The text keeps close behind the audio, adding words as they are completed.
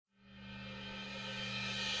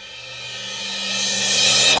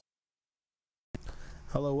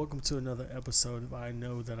Hello, welcome to another episode of I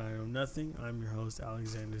Know That I Know Nothing. I'm your host,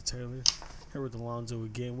 Alexander Taylor, here with Alonzo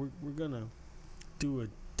again. We're going to do a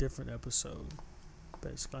different episode,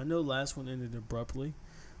 basically. I know last one ended abruptly,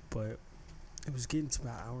 but it was getting to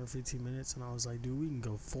about an hour and 15 minutes, and I was like, dude, we can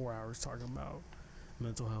go 4 hours talking about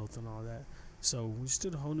mental health and all that. So we just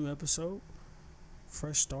did a whole new episode,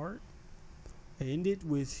 fresh start. It ended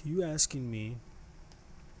with you asking me,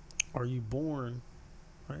 are you born...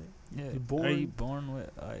 Right. Yeah. Are you born with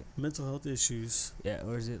like mental health issues? Yeah,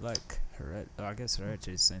 or is it like I guess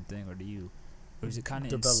hereditary is the same thing, or is it kind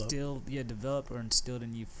of developed or instilled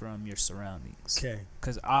in you from your surroundings? Okay.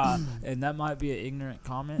 Because and that might be an ignorant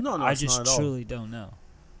comment. No, I just not at all. truly don't know.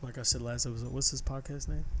 Like I said last episode, what's this podcast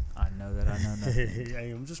name? I know that I know nothing.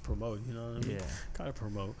 Hey, I'm just promoting. You know what I mean? Yeah. Gotta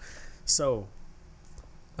promote. So,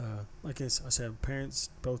 like I said, parents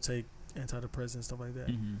both take antidepressants, stuff like that.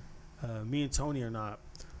 Mm-hmm. Me and Tony are not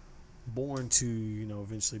born to,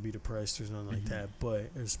 eventually be depressed or something like that,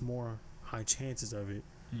 but there's more high chances of it,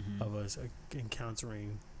 of us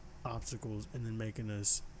encountering obstacles and then making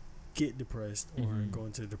us get depressed or go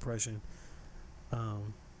into depression.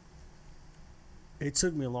 It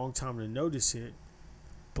took me a long time to notice it,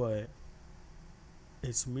 but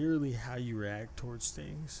it's merely how you react towards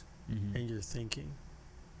things and your thinking.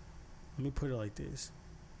 Let me put it like this,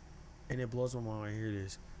 and it blows my mind when I hear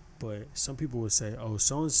this. But some people would say, oh,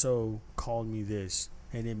 so-and-so called me this,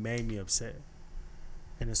 and it made me upset.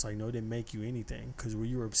 And it's like, no, it didn't make you anything. Because were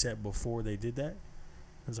you upset before they did that?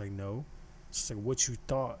 It's like, no. It's just like what you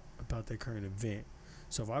thought about that current event.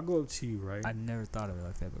 So if I go up to you, right? I never thought of it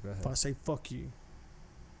like that, but go ahead. If I say, fuck you.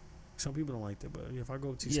 Some people don't like that, but if I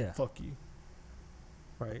go up to you and say, fuck you.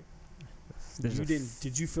 Right?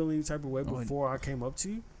 Did you feel any type of way before I came up to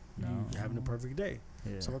you? No. You're having a perfect day.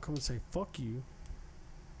 Yeah. So if I come and say, fuck you,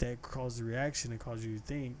 that caused the reaction and caused you to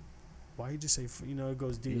think, why you just say, it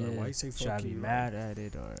goes deeper. Why you say fuck you? Should I be mad at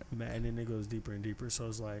it or mad, and then it goes deeper and deeper. So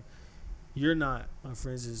it's like, you're not, for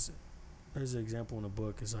instance, there's an example in the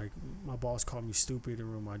book. It's like, my boss called me stupid and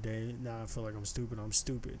ruined my day. Now I feel like I'm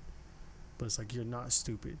stupid. But it's like, you're not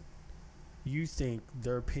stupid. You think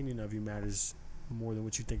their opinion of you matters more than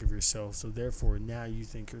what you think of yourself. So therefore, now you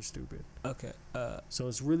think you're stupid. Okay. So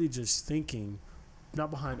it's really just thinking. Not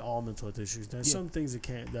behind all mental health issues. There's some things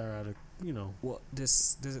that are out of, Well,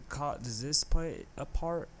 does this play a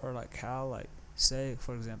part, or like how, like, say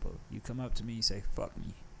for example, you come up to me, you say fuck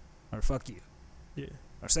me, or fuck you, yeah,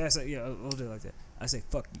 or say we'll do it like that. I say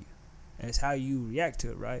fuck you, and it's how you react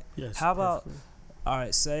to it, right? Yes. How about perfectly. all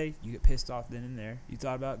right? Say you get pissed off then and there. You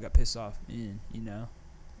thought about it, got pissed off, and you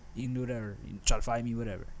can do whatever. You try to fight me,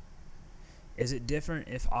 whatever. Is it different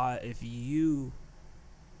if I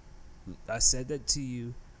said that to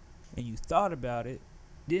you, and you thought about it,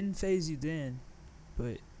 didn't phase you then,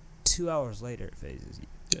 but 2 hours later it phases you?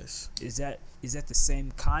 Yes. Is that the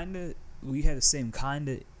same kind of? We had the same kind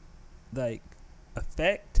of, like,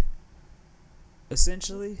 effect,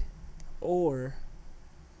 essentially, or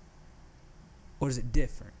is it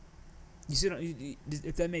different? You see,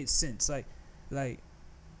 if that made sense, like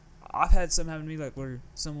I've had something happen to me, like where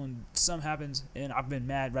something happens and I've been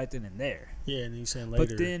mad right then and there. Yeah, and then you saying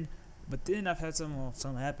later. But then I've had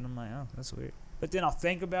something happen. I'm like, oh, that's weird. But then I'll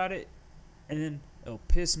think about it, and then it'll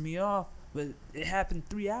piss me off. But it happened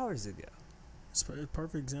 3 hours ago. A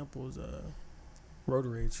perfect example is road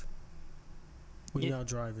rage. When you're out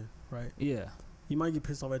driving, right? Yeah. You might get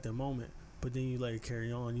pissed off at that moment, but then you let it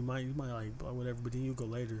carry on. You might like whatever, but then you go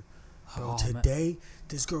later. Bro, today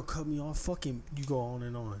this girl cut me off. Fucking, you go on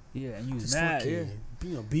and on. Yeah, and you was mad. Yeah.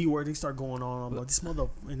 B word. They start going on. I'm like, this mother,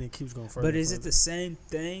 and it keeps going further. But is it the same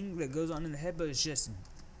thing that goes on in the head? But it's just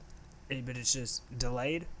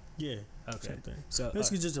delayed. Yeah. Okay. Same thing. So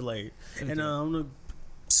basically, just delayed. Okay. And I'm gonna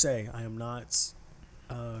say I am not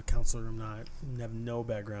a counselor. Have no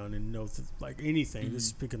background and no like anything. This is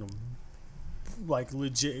speaking of like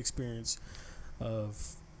legit experience of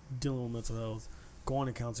dealing with mental health. Going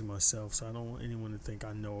to counseling myself, so I don't want anyone to think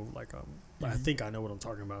I know. Like I think I know what I'm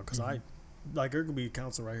talking about, because I like there could be a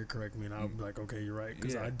counselor right here correct me, and I'll be like, okay, you're right,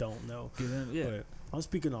 because I don't know. But I'm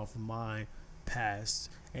speaking off my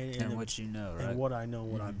past and what you know, right? And what I know,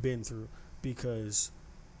 what I've been through, because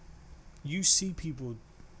you see people.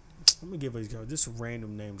 Let me give this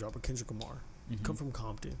random name drop. Kendrick Lamar, come from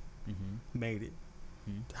Compton, made it.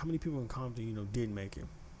 How many people in Compton, did make it?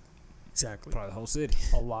 Exactly. Probably the whole city.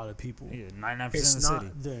 A lot of people. Yeah, 99% of the city. It's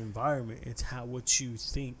not the environment. It's what you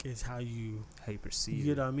think. It's how you perceive. You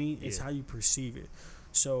get what I mean? It's how you perceive it.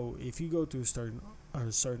 So if you go through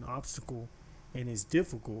a certain obstacle and it's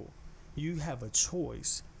difficult, you have a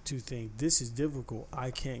choice to think, this is difficult,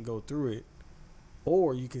 I can't go through it,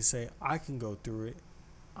 or you can say, I can go through it,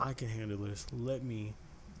 I can handle this. Let me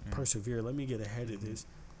persevere. Let me get ahead of this.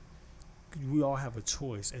 We all have a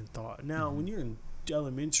choice and thought. Now, when you're in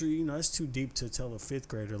elementary, that's too deep to tell a 5th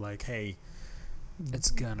grader, like, hey,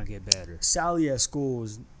 it's gonna get better. Sally at school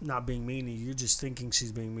is not being mean to you. You're just thinking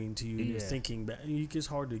she's being mean to you. You're thinking that it's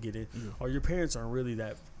hard to get in. Or your parents aren't really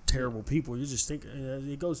that terrible people. You're just thinking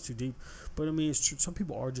it goes too deep. But I mean, it's true. Some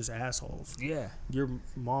people are just assholes. Yeah. Your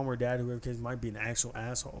mom or dad, whoever case, might be an actual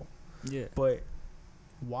asshole. Yeah. But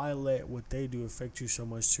why let what they do affect you so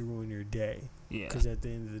much to ruin your day? Yeah. Because at the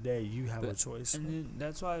end of the day, you have a choice. And then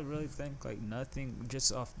that's why I really think, like, nothing,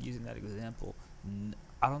 just off using that example,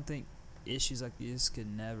 I don't think issues like this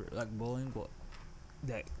could never, like bullying,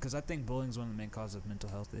 because I think bullying is one of the main causes of mental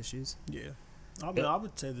health issues. Yeah. I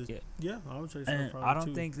would say this. Yeah, I would say so. And I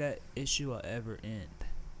don't think that issue will ever end.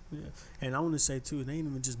 Yeah, and I want to say too, it ain't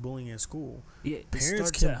even just bullying at school. Yeah,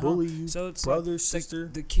 parents can bully you. So it's brother, like, sister.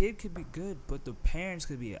 The kid could be good, but the parents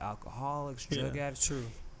could be alcoholics, drug addicts. True.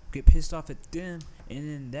 Get pissed off at them, and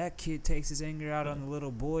then that kid takes his anger out on the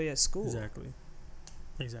little boy at school. Exactly.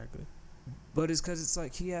 But it's because it's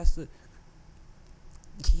like he has to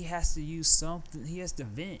use something. He has to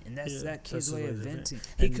vent, and that's that kid's way of venting.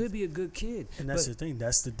 He could be a good kid, and that's the thing.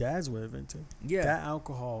 That's the dad's way of venting. Yeah, that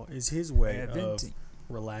alcohol is his way of venting,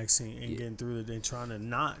 relaxing and getting through it, and trying to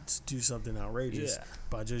not do something outrageous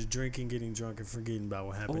by just drinking, getting drunk, and forgetting about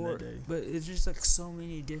what happened that day. But it's just like so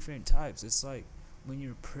many different types. It's like when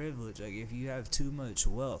you're privileged, like if you have too much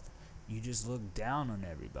wealth, you just look down on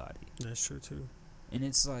everybody. That's true too. And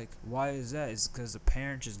it's like, why is that? It's because the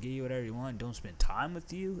parents just give you whatever you want, don't spend time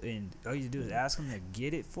with you, and all you do is ask them to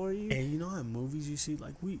get it for you. And you know how in movies you see,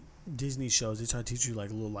 like Disney shows, they try to teach you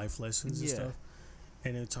like little life lessons and stuff.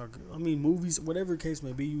 And they talk, movies, whatever case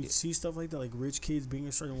may be, you see stuff like that, like rich kids being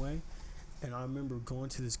a certain way. And I remember going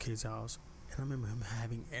to this kid's house, and I remember him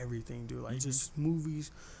having everything, dude. Like just movie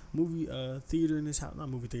theater in his house, not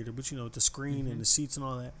movie theater, but the screen and the seats and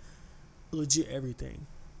all that, legit everything.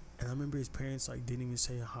 And I remember his parents didn't even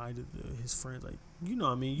say hi to his friends. Like, you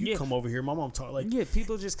come over here. My mom talked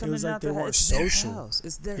people just coming out the house. It's social. Their house.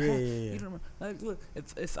 It's their house. Yeah. You know, like, look,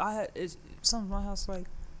 if I had something in my house, like,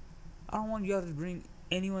 I don't want y'all to bring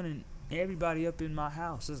anyone and everybody up in my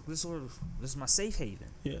house. This is my safe haven.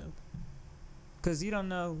 Yeah. Because you don't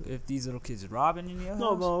know if these little kids are robbing in your house.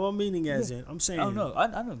 No, but I'm meaning I'm saying. Oh no,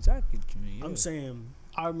 I know exactly what you mean. Yeah. I'm saying.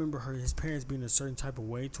 I remember his parents being a certain type of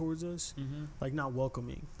way towards us, like not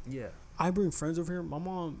welcoming. Yeah. I bring friends over here. My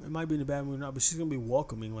mom, it might be in a bad mood or not, but she's gonna be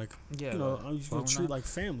welcoming. Like, I'm gonna treat like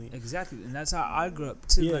family. Exactly, and that's how I grew up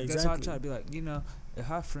too. Yeah, like, that's how I try to be like,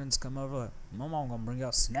 if our friends come over, like, my mom gonna bring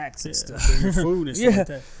out snacks and stuff, bring food and stuff like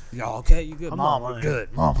that. Y'all okay? You good? Mom, we're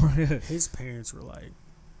good. Mom, we're good. His parents were like,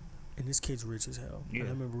 and this kid's rich as hell. Yeah. And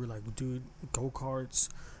I remember we were like, dude, go karts.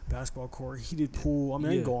 Basketball court, heated pool.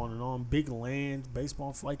 I go on and on. Big land, baseball,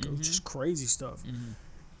 it was just crazy stuff.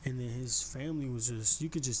 And then his family was just, you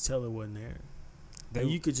could just tell it wasn't there.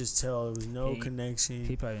 You could just tell there was no connection.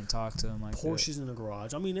 He probably didn't talk to him like Porsches that. In the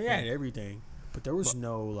garage. They had everything, but there was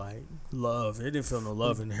no love. They didn't feel no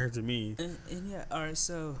love in there to me. And all right,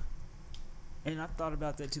 so. And I thought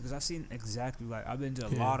about that too, because I've seen exactly I've been to a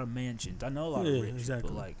lot of mansions. I know a lot of rich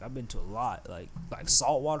people. I've been to a lot like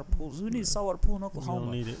saltwater pools. Who needs a saltwater pool in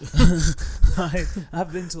Oklahoma? You don't need it.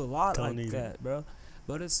 I've been to a lot like that, bro.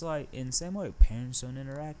 But it's in the same way, parents don't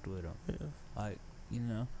interact with them.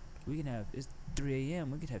 Yeah. We can have it's 3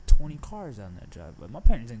 a.m. We could have 20 cars on that drive, but my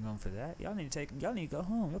parents ain't going for that. Y'all need to go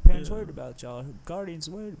home. Your parents worried about y'all. Your guardians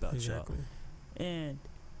worried about y'all. And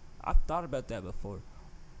I've thought about that before.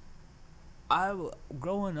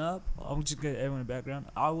 Growing up, I'm just get everyone in the background.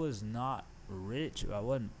 I was not rich. I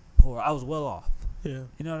wasn't poor. I was well off. Yeah.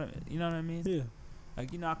 You know what I mean? Yeah. I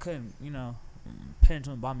couldn't. Parents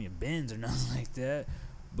wouldn't buy me a Benz or nothing like that.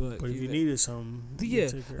 But if you needed something,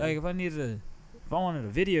 if I wanted a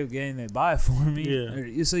video game, they'd buy it for me.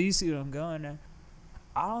 Yeah. So you see what I'm going there.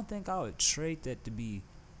 I don't think I would trade that to be.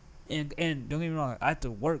 And don't get me wrong. I have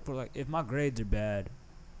to work for if my grades are bad.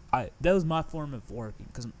 That was my form of working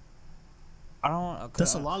because. I don't.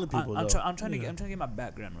 That's a lot of people. I'm trying to get my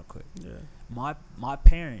background real quick. Yeah. My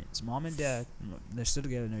parents, mom and dad, they're still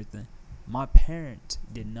together and everything. My parents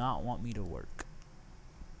did not want me to work.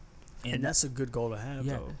 And that's a good goal to have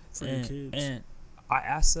though for your kids. And I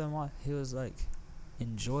asked him why. He was like,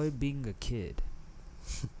 "Enjoy being a kid."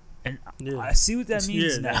 And I see what that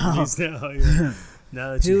means now.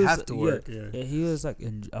 Now that you have to work. Yeah. He was like,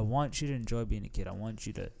 "I want you to enjoy being a kid. I want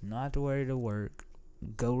you to not have to worry to work."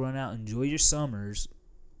 Go run out, enjoy your summers.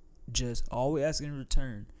 Just all we ask in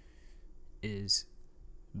return is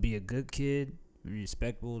be a good kid, be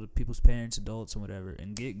respectful to people's parents, adults, and whatever,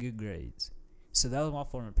 and get good grades. So that was my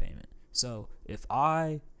form of payment. So if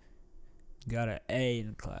I got an A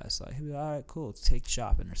in class, like he'd be like, all right, cool, take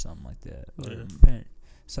shopping or something like that. Yeah.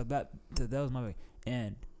 So that was my way.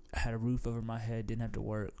 And I had a roof over my head, didn't have to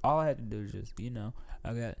work. All I had to do was just,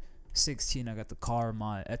 I got 16, I got the car of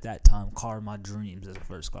my dreams as the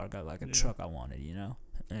first car. I got like a truck I wanted,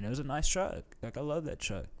 and it was a nice truck. Like, I love that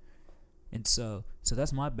truck. And so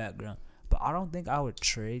that's my background. But I don't think I would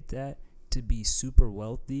trade that to be super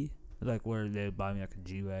wealthy, like where they buy me like a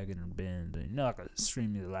G-Wagon or Benz, and, like a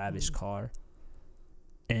extremely lavish car,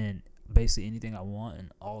 and basically anything I want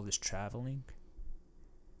and all this traveling.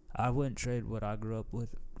 I wouldn't trade what I grew up with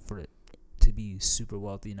for it to be super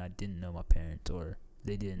wealthy, and I didn't know my parents or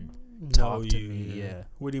they didn't talk to me. Yeah,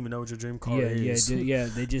 wouldn't even know what your dream car is.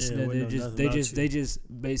 They just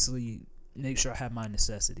basically make sure I have my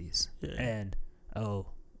necessities. Yeah. And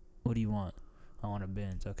what do you want? I want a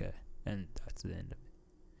Benz. Okay, and that's the end of it.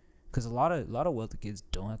 Because a lot of wealthy kids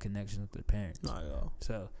don't have connections with their parents. Not at all.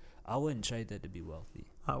 So I wouldn't trade that to be wealthy.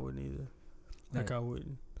 I wouldn't either. I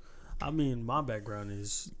wouldn't. I mean, my background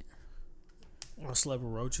is I slept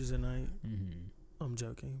with roaches at night. Mm-hmm. I'm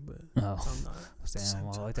joking, but I'm not. Damn,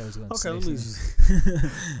 well, I thought I was going to say. Okay, let me.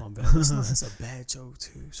 My bad. That's a bad joke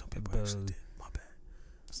too. Some people actually did. My bad.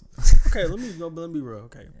 Okay, let me be real.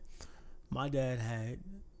 Okay, my dad had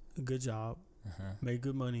a good job, made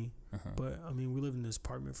good money, but I mean, we lived in this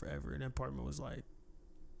apartment forever, and that apartment was like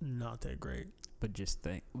not that great. But just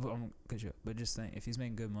think, if he's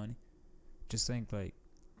making good money, just think like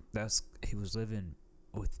he was living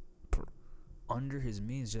with under his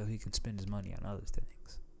means, so he can spend his money on other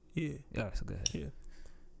things. Yeah. Yeah. So go ahead.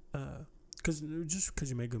 Yeah. Because just because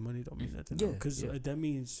you make good money don't mean nothing. Yeah. Because that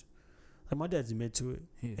means, like, my dad's admit to it,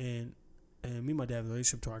 and me and my dad have a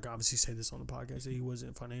relationship. I can obviously say this on the podcast that he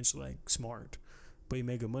wasn't financially like smart, but he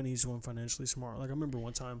made good money. He just wasn't financially smart. Like, I remember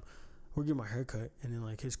one time we were getting my hair cut, and then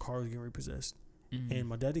like his car was getting repossessed. Mm-hmm. And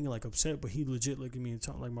my dad didn't get like upset, but he legit looked at me and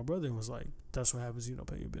talked like my brother and was like, "That's what happens. You don't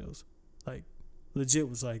pay your bills." Like, legit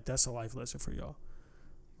was like, "That's a life lesson for y'all."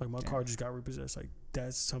 Like, my car just got repossessed. Like,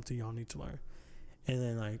 that's something y'all need to learn. And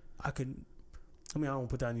then like I don't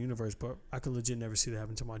put that in the universe, but I could legit never see that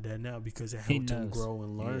happen to my dad now because it helped him grow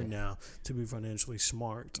and learn now to be financially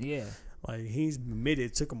smart. Yeah. Like, he's admitted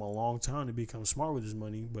it took him a long time to become smart with his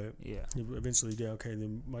money, but he eventually did. Okay,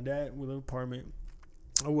 then my dad, we live in an apartment.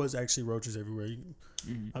 It was actually roaches everywhere.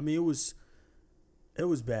 Mm-hmm. I mean, it was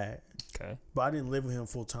bad. Okay. But I didn't live with him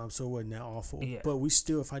full time, so it wasn't that awful. Yeah. But we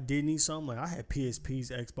still, if I did need something, like I had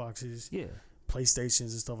PSPs, Xboxes,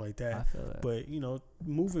 PlayStations and stuff like that. I feel that. But,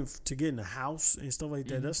 moving to getting a house and stuff like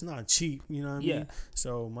that, that's not cheap, you know what I mean?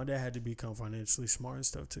 So my dad had to become financially smart and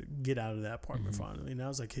stuff to get out of that apartment finally. And that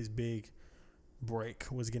was like his big break,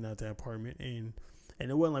 was getting out of that apartment. And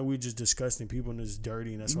it wasn't like we were just disgusting people and it was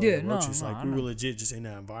dirty and that's why we were legit just in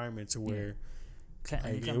that environment to where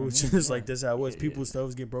it was just like that's how it was. People's stuff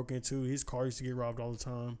was getting broken into. His car used to get robbed all the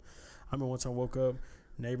time. I remember one time I woke up,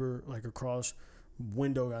 neighbor like across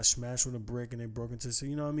window got smashed with a brick and they broke into. So,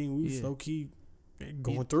 you know what I mean? We was low key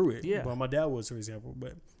going through it. Yeah. But my dad was, for example.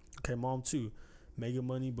 But okay, mom too, making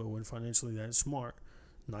money but wasn't financially that smart.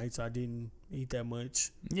 Nights I didn't eat that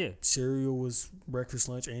much. Yeah. Cereal was breakfast,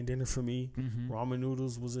 lunch, and dinner for me. Mm-hmm. Ramen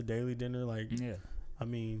noodles was a daily dinner. Like, I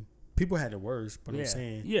mean, people had it worse, but I'm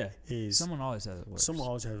saying is someone always has it worse. Someone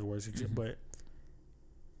always has it worse. Mm-hmm. But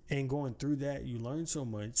and going through that, you learn so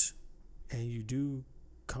much, and you do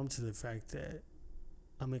come to the fact that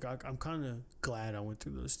I mean, I'm kind of glad I went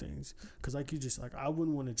through those things because, like, I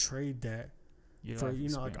wouldn't want to trade that. For,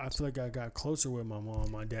 I feel like I got closer with my mom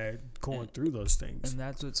and my dad going through those things. And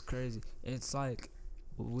that's what's crazy. It's like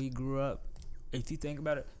we grew up, if you think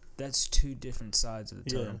about it, that's two different sides of the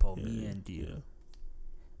totem pole, me and you. Yeah.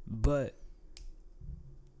 But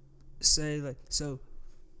say like so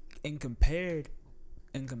and compared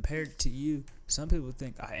to you, some people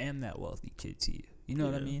think I am that wealthy kid to you. You know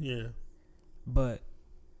what I mean? Yeah. But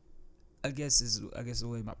I guess the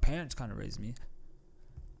way my parents kind of raised me,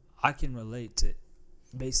 I can relate to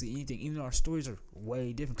basically anything, even though our stories are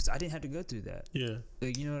way different because I didn't have to go through that. Yeah.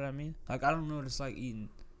 Like, you know what I mean? Like, I don't know what it's like eating.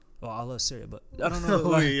 Well, I love cereal, but I don't know.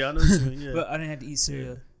 Like, I know what you mean, yeah. But I didn't have to eat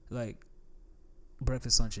cereal like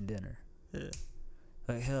breakfast, lunch, and dinner. Yeah.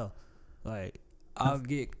 Like, hell, like I'll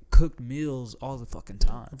get cooked meals all the fucking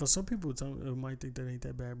time. For some people, it might think that ain't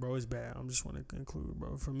that bad, bro. It's bad. I'm just want to conclude,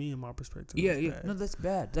 bro. For me, in my perspective, it's bad. No, that's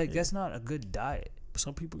bad. Like, that's not a good diet.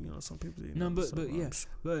 Some people,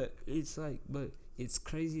 but it's like, but it's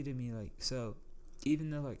crazy to me. Like, so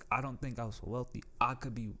even though like I don't think I was wealthy, I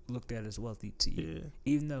could be looked at as wealthy to you. Yeah.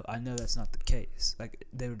 Even though I know that's not the case. Like,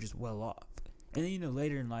 they were just well off. And then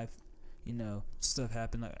later in life, stuff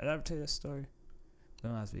happened. Like, did I ever tell you that story?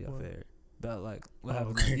 Don't ask me off air. About like what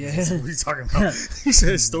happened. Okay. Yeah. What are you talking about? You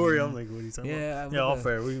said a story. I'm like, what are you talking about? Yeah, off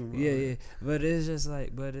air. Yeah. But it's just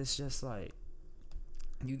like,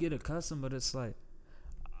 you get accustomed, but it's like,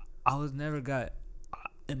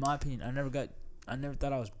 in my opinion, I never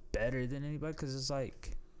thought I was better than anybody, because it's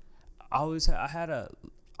like, I had a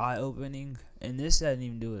eye opening, and this hadn't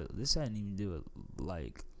even do it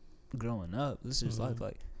like growing up. This is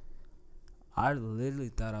like I literally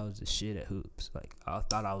thought I was the shit at hoops. Like, I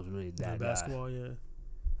thought I was really that guy. Basketball, yeah.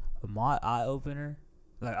 My eye opener,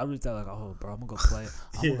 like, I really thought, like, oh, bro, I'm gonna go play.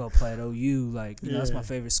 I'm gonna go play at OU. Like, you know, that's my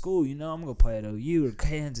favorite school. You know, I'm gonna go play at OU or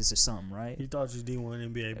Kansas or something, right? You thought you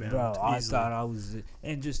D1 NBA bound, bro. I thought I was,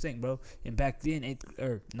 and just think, bro. And back then,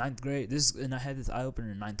 9th grade. And I had this eye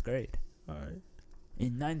opener in 9th grade. All right.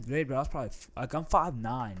 In 9th grade, bro, I was probably like, I'm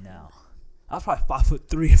 5'9" now. I was probably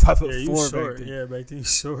 5'3" or 5'4" short. Back then. Yeah, back then you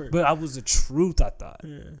short. But I was the truth, I thought.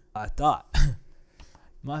 Yeah. I thought.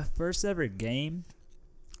 My first ever game,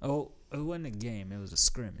 it wasn't a game, it was a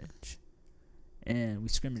scrimmage. And we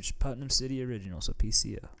scrimmaged Putnam City Original, so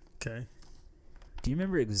PCO. Okay. Do you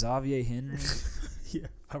remember Xavier Henry? Yeah,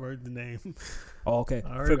 I heard the name. Oh, okay.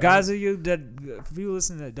 For people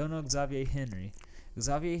listening that don't know Xavier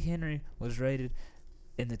Henry was rated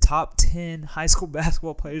in the top 10 high school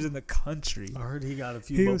basketball players in the country. I heard he got a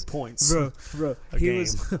few points. Bro,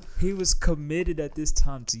 he was committed at this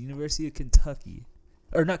time to the University of Kentucky.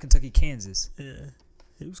 Or not Kentucky, Kansas. Yeah.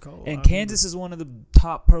 He was called. And Kansas is one of the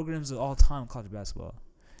top programs of all time in college basketball.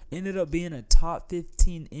 Ended up being a top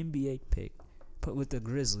 15 NBA pick, put with the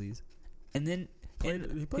Grizzlies. And then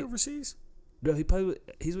he played overseas? No,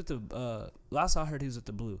 he's with the last I heard he was with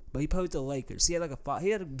the Blue. But he played with the Lakers. He had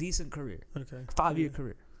a decent career. Okay. 5-year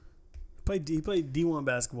career. He played D1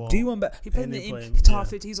 basketball. He played in the top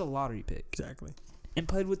 50. He's a lottery pick. Exactly. And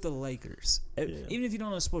played with the Lakers. Yeah. Even if you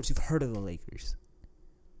don't know sports, you've heard of the Lakers.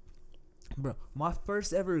 Bro, my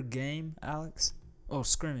first ever game, Alex,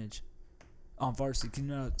 scrimmage on varsity. You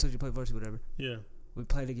know, I told you play varsity, whatever. Yeah. We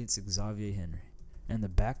played against Xavier Henry and the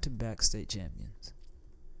back-to-back state champions.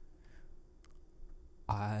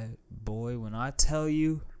 When I tell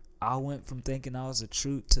you, I went from thinking I was a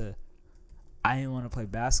truth to I didn't want to play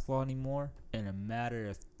basketball anymore in a matter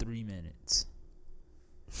of 3 minutes.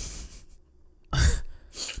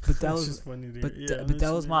 But that was just funny to but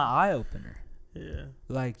that was my eye opener. Yeah.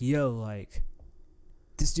 Like,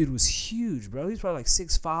 this dude was huge, bro. He's probably like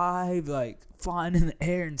 6'5", like flying in the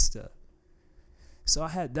air and stuff. So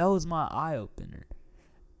that was my eye opener.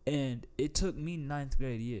 And it took me 9th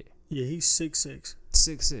grade year. Yeah, he's 6'6".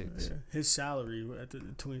 6'6". Yeah. His salary at the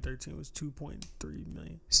 2013 was $2.3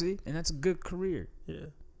 million. See? And that's a good career. Yeah.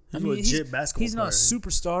 He's a legit basketball He's not a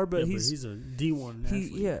superstar, but he's a D1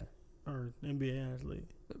 athlete. Yeah. Or NBA athlete.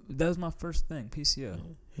 That was my first thing, PCO. Yeah.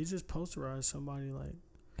 He just posterized somebody like...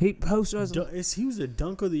 He posterized... He was the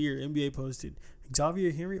dunk of the year NBA posted.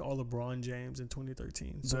 Xavier Henry or LeBron James in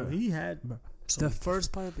 2013. So he had... The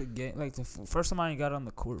first play of the game... Like, the first time I got on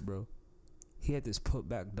the court, bro, he had this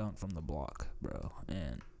putback dunk from the block, bro.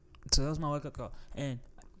 And so that was my wake-up call.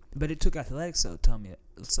 But it took athletics to tell me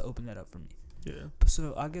to open that up for me. Yeah.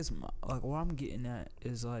 So I guess what I'm getting at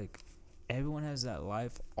is like everyone has that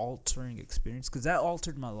life-altering experience, because that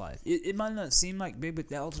altered my life. It might not seem like big, but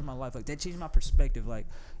that altered my life. Like, that changed my perspective. Like,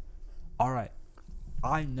 all right,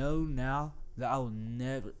 I know now that I will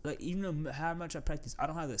never, like, even no how much I practice, I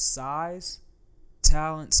don't have the size,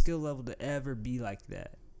 talent, skill level to ever be like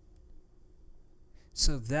that.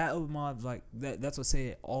 So that was my, like, that's what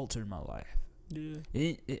it altered my life. Yeah.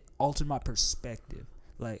 It altered my perspective.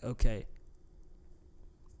 Like, okay,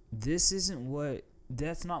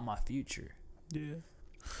 that's not my future. Yeah.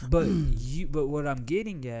 But what I'm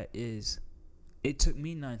getting at is, it took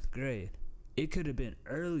me 9th grade. It could have been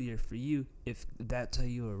earlier for you if that's how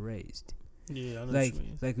you were raised. Yeah, I know like, what you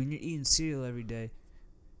mean. Like when you're eating cereal every day,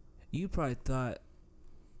 you probably thought,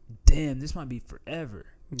 damn, this might be forever.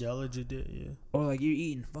 Yeah, I legit did, yeah. Or like you're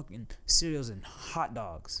eating fucking cereals and hot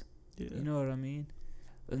dogs. Yeah. You know what I mean?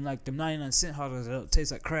 And like the 99-cent hot dogs that don't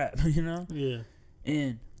taste like crap, you know? Yeah.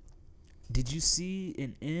 And did you see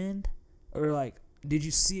an end? Or like, did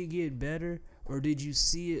you see it get better? Or did you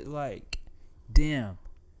see it like, damn,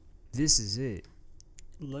 this is it?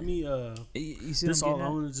 Let me, you see this what I'm all, I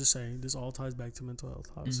getting want to just say, this all ties back to mental health,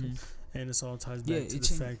 obviously. Mm-hmm. And this all ties back to the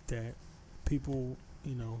fact that people,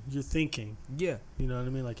 you know, you're thinking. Yeah. You know what I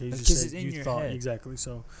mean? Like, you just said, you thought. Head. Exactly.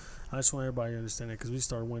 So, I just want everybody to understand that, because we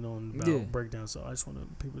started went on about breakdown. So, I just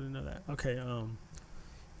want people to know that. Okay.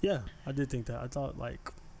 Yeah, I did think that. I thought,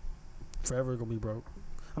 like, forever gonna be broke.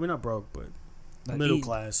 I mean, not broke, but like middle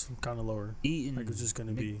class, kind of lower. Eating. Like, it's just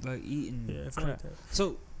gonna be. Like, eating. Yeah, crap. Like that.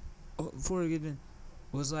 So, before we get in,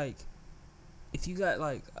 was like, if you got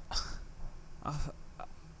like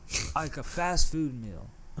a fast food meal,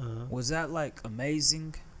 was that like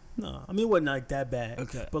amazing? No, I mean it wasn't like that bad.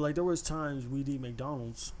 Okay, but like there was times we'd eat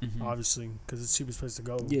McDonald's, obviously, because it's the cheapest place to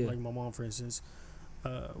go. Yeah. Like my mom, for instance,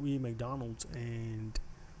 we eat McDonald's and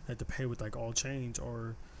had to pay with like all change,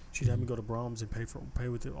 or she'd have me go to Brahms and pay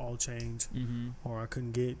with it all change, or I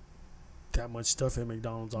couldn't get that much stuff at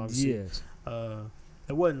McDonald's. Obviously, yes.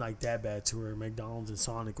 It wasn't like that bad to where McDonald's and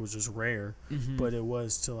Sonic was just rare, but it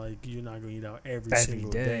was to like you're not gonna eat out every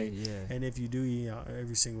single day. Yeah. And if you do eat out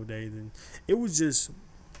every single day, then it was just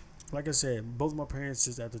like I said. Both my parents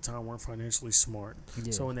just at the time weren't financially smart,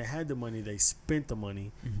 so when they had the money, they spent the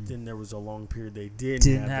money. Then there was a long period they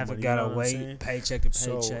didn't have the money. Gotta wait paycheck to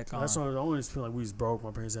paycheck. So that's why I always feel like we was broke.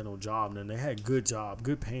 My parents had no job, and they had good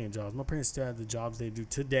paying jobs. My parents still had the jobs they do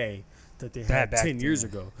today that they had 10 years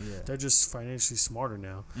ago. Yeah. They're just financially smarter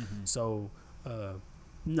now. So,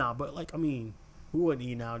 but like I mean, we wasn't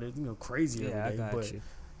eating out, crazy every day.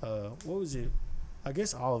 What was it? I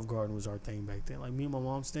guess Olive Garden was our thing back then. Like me and my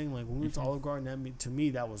mom's thing. Like when we went to Olive Garden, to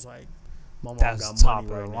me that was like my mom got money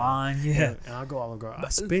right now. Yeah. And I go Olive Garden. I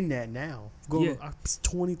spend that now. $20,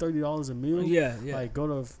 $30 a meal. Yeah. Like go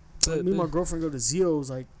to. Me and my girlfriend go to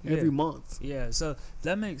Zio's like every month. Yeah, so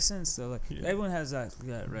that makes sense though. Like everyone has that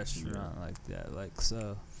restaurant like that. Like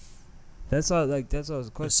so, that's all. Like that's all.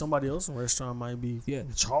 The question. Somebody else's restaurant might be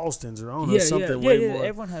Charleston's or something. Way more.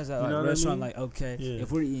 Everyone has that restaurant. I mean? Like okay,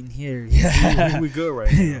 if we're eating here, we good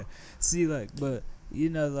right now. Yeah. See, like, but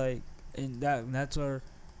like, and that's where,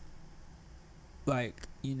 like,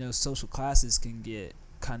 social classes can get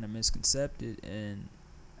kind of misconcepted and.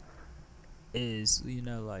 Is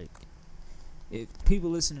like if people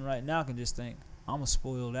listening right now can just think I'm a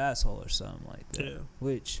spoiled asshole or something like that,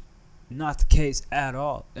 which not the case at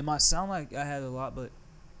all. It might sound like I had a lot, but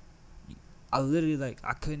I literally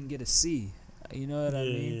I couldn't get a C. You know what I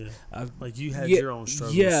mean? Like you had your own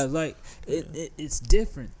struggles. Yeah, like it's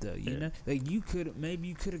different though. You know, like you could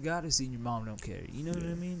have got a C and your mom don't care. You know what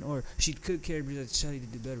I mean? Or she could care, but like tell you to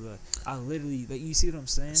do better. But I literally you see what I'm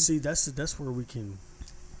saying? See, that's where we can.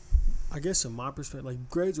 I guess in my perspective, like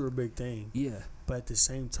grades were a big thing. Yeah. But at the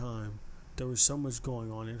same time, there was so much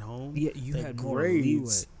going on at home. Yeah, you had more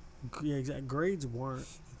leeway. Yeah, exactly. Grades weren't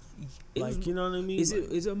you know what I mean? Is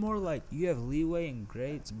it more like you have leeway in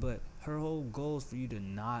grades, but her whole goal is for you to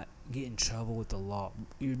not get in trouble with the law.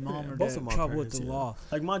 Your mom or dad in trouble with the law.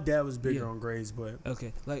 Like my dad was bigger on grades, but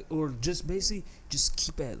or just basically just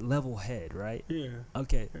keep at level head, right? Yeah.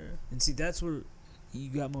 Okay. Yeah. And see, that's where you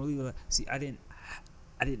got more leeway. See, I didn't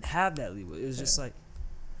have that leeway. It was just like,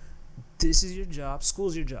 this is your job.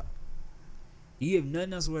 School's your job. You have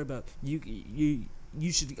nothing else to worry about. You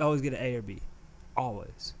should always get an A or B,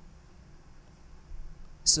 always.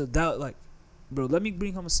 So that bro, let me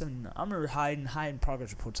bring home a 79. I remember hiding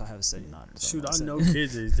progress reports. I have a 79. Shoot, I know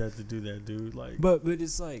kids that have to do that, dude. Like, but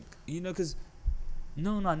it's like because.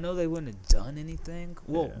 No, I know they wouldn't have done anything.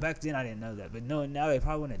 Well, back then I didn't know that, but no, now they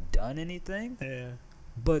probably wouldn't have done anything. Yeah.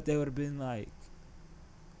 But they would have been like,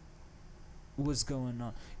 what's going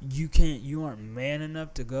on? You aren't man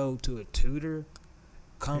enough to go to a tutor.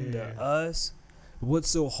 Come to us. What's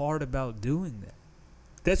so hard about doing that?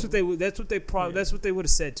 That's what they would have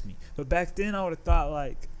said to me. But back then I would have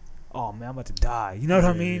thought oh man, I'm about to die. You know what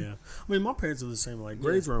I mean? Yeah. I mean, my parents are the same. Like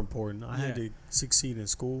grades were important. I had to succeed in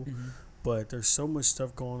school, but there's so much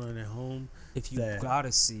stuff going on at home. If you got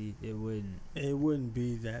a C, it wouldn't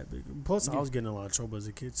be that big. Plus, I was getting a lot of trouble as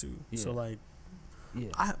a kid too. Yeah. So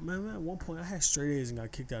at one point I had straight A's and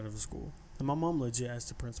got kicked out of school. And my mom legit asked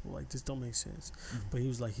the principal, this don't make sense. But he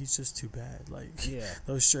was like, he's just too bad.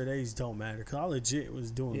 Those straight A's don't matter. Because I legit was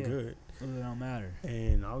doing good. It don't matter.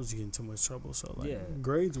 And I was getting too much trouble. So,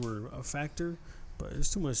 grades were a factor. But there's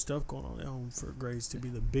too much stuff going on at home for grades to be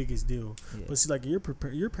the biggest deal. Yeah. But see,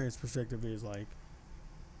 your parents' perspective is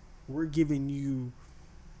we're giving you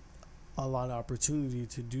a lot of opportunity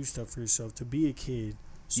to do stuff for yourself, to be a kid.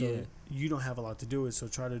 So you don't have a lot to do with, so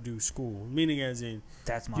try to do school. Meaning as in,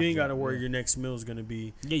 you ain't got to worry your next meal is going to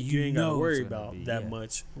be, you ain't got to worry about that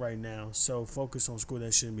much right now. So focus on school.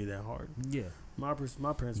 That shouldn't be that hard. Yeah. My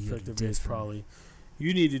parents' perspective is probably,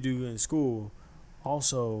 you need to do good in school.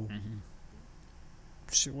 Also,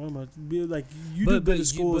 shit, what am I, do good in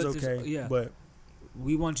school is okay, but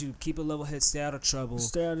we want you to keep a level head, stay out of trouble.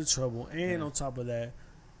 And on top of that,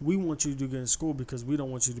 we want you to do good in school because we don't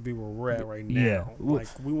want you to be where we're at right now.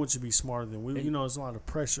 We want you to be smarter than we. There's a lot of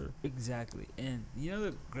pressure. Exactly. And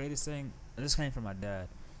the greatest thing, this came from my dad.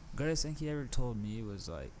 Greatest thing he ever told me was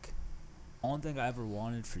only thing I ever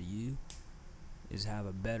wanted for you is have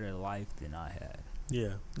a better life than I had.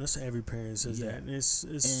 Yeah, that's every parent says that. And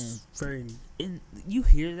it's very. And you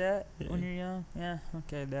hear that when you're young. Yeah,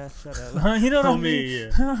 okay, Dad, shut up. You know what I mean?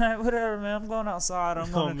 Yeah. All right, whatever, man. I'm going outside. I'm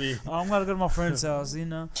gonna go to my friend's house. You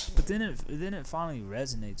know. But then it finally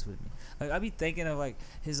resonates with me. Like I be thinking of like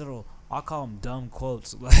his little. I call them dumb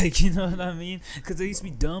quotes. Like, you know what I mean? Because they used to be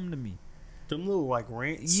dumb to me. Them little like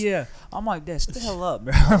rants. Yeah, I'm like, Dad, shut the hell up,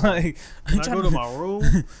 bro. Like, when I go to my room,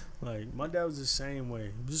 like my dad was the same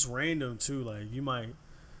way. Just random too. Like you might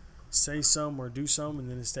say something or do something,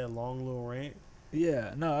 and then it's that long little rant.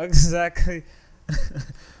 Yeah, no, exactly.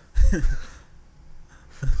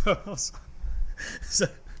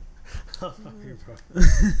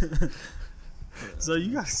 So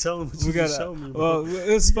you gotta tell them what you gotta show me. Bro. Well,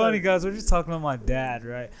 it's funny, guys. We're just talking about my dad,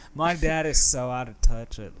 right? My dad is so out of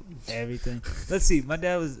touch with everything. Let's see. My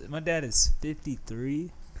dad is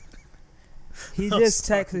 53. He just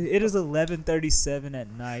texted. It is 11:37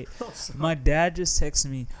 at night. My dad just texted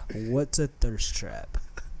me, "What's a thirst trap?"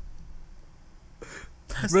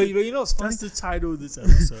 Bro, you know what's funny? That's the title of this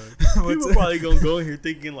episode. People probably gonna go in here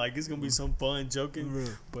thinking like it's gonna be some fun joking. Bro,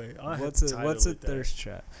 but what's a thirst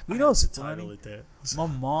trap? You know what's funny? My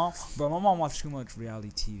mom watches too much reality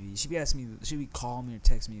TV. She be asking me, she be calling me or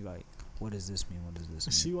text me like, "What does this mean? What does this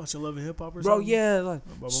mean?" She watch Love and Hip Hop or something? Bro, yeah, like.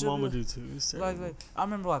 But my mama do too. Like I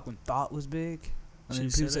remember like when Thought was big. And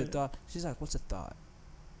then people said Thought. She's like, "What's a thought?"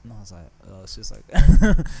 And I was like, "Oh, it's just like."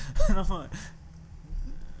 And I'm like.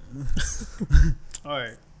 All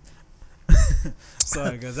right.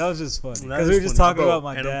 Sorry, guys. That was just funny. Because we were just talking about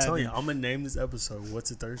my dad. And I'm telling you, I'm going to name this episode,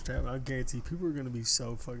 What's a Thirst Trap? I guarantee people are going to be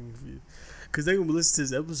so fucking confused. Because they're going to listen to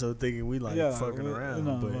this episode thinking we like fucking around.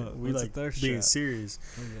 No, but we like being trap? Serious.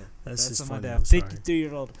 Oh, yeah. That's just funny. My dad,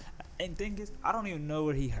 53-year-old. And thing is, I don't even know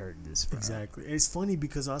where he heard this from. Exactly. And it's funny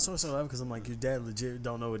because I saw so laughing because I'm like, your dad legit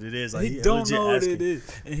don't know what it is. Like, he don't know what it is.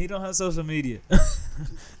 And he don't have social media.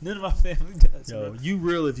 None of my family does. Yo, bro. You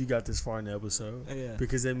real if you got this far in the episode. Yeah.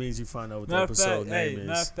 Because that means you find out what the episode name is.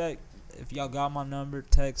 Matter of fact, if y'all got my number,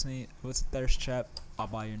 text me. What's a thirst trap? I'll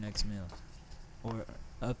buy your next meal. Or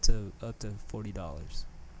up to $40.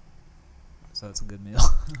 So that's a good meal.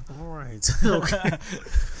 All right. Okay.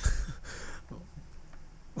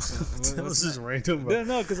 That was just random, bro.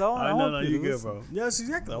 No, because I want no, you good, bro. Yes,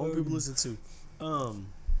 exactly. I want people to listen too.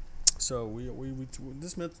 So we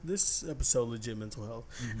this episode legit mental health,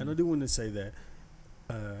 and I do want to say that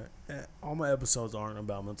all my episodes aren't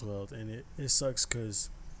about mental health, and it sucks because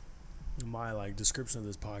my like description of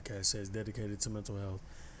this podcast says dedicated to mental health,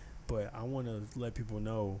 but I want to let people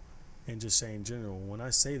know, and just say in general, when I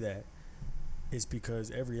say that, it's because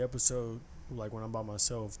every episode, like when I'm by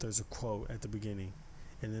myself, there's a quote at the beginning.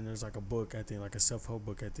 And then there's like a book at the end, like a self-help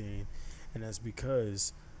book at the end. And that's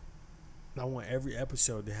because I want every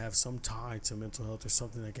episode to have some tie to mental health or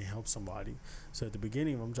something that can help somebody. So at the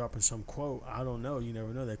beginning, if I'm dropping some quote, I don't know. You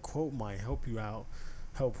never know. That quote might help you out,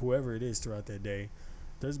 help whoever it is throughout that day.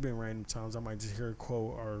 There's been random times I might just hear a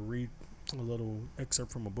quote or read a little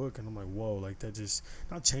excerpt from a book, and I'm like, whoa, like that just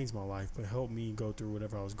not changed my life, but helped me go through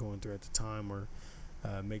whatever I was going through at the time, or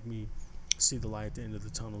make me see the light at the end of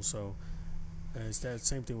the tunnel. So it's that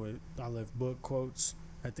same thing with I left book quotes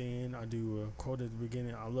at the end. I do a quote at the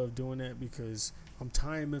beginning. I love doing that because I'm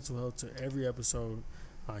tying mental health to every episode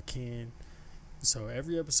I can. So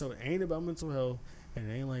every episode ain't about mental health, and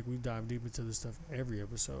it ain't like we dive deep into this stuff every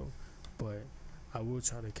episode, but I will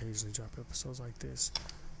try to occasionally drop episodes like this.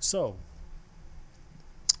 So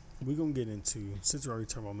we're gonna get into, since we're already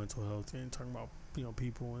talking about mental health and talking about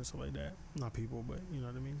people and stuff like that. Not people, but you know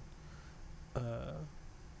what I mean.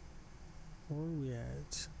 Where are we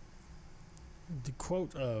at? The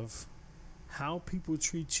quote of, how people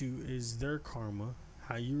treat you is their karma,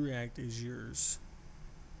 how you react is yours.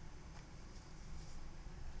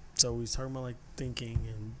 So we was talking about like thinking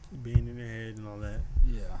and being in your head and all that.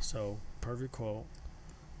 Yeah. So perfect quote.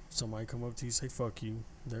 Somebody come up to you, say fuck you,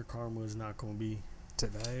 their karma is not going to be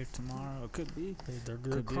today or tomorrow. It could be.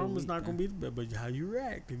 Their karma is not going to be, but how you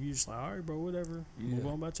react. If you just like, all right, bro, whatever, move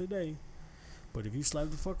on about your day. But if you slap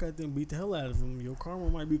the fuck out them, beat the hell out of them, your karma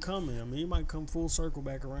might be coming. I mean, it might come full circle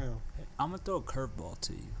back around. I'm going to throw a curveball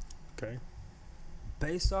to you. Okay.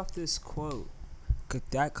 Based off this quote, could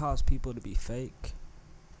that cause people to be fake?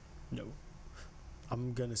 No.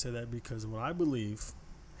 I'm going to say that because what I believe,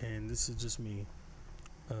 and this is just me,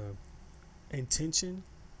 intention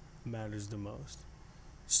matters the most.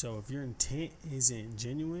 So if your intent isn't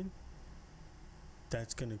genuine,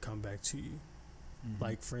 that's going to come back to you. Mm-hmm.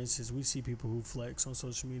 Like, for instance, we see people who flex on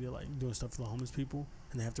social media, like doing stuff for the homeless people,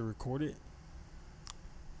 and they have to record it.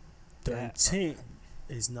 Their intent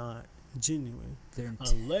is not genuine.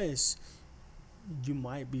 Unless you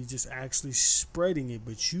might be just actually spreading it,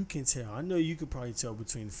 but you can tell. I know you could probably tell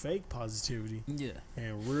between fake positivity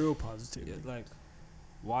and real positivity. Yeah, like,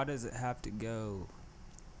 why does it have to go?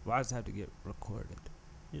 Why does it have to get recorded?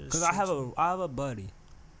 Because I have a buddy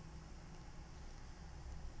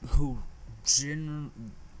who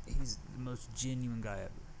he's the most genuine guy ever.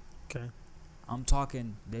 Okay. I'm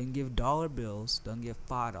talking, doesn't give dollar bills, doesn't give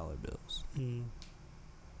 $5 bills.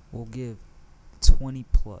 We'll give 20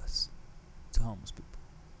 plus to homeless people.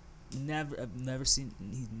 I've never seen,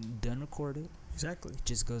 he's done recorded. Exactly. He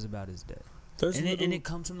just goes about his day. And it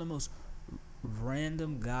comes from the most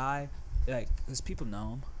random guy, like, because people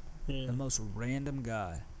know him. Yeah. The most random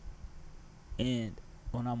guy. And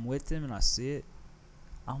when I'm with him and I see it,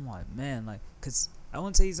 I'm like, man, like, because I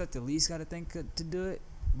wouldn't say he's like the least guy to think to do it,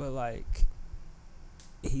 but like,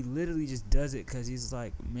 he literally just does it because he's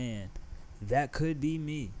like, man, that could be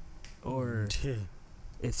me. Or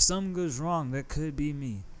if something goes wrong, that could be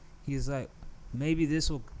me. He's like, maybe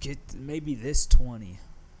this will get, maybe this 20,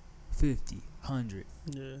 50, 100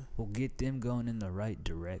 will get them going in the right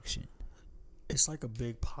direction. It's like a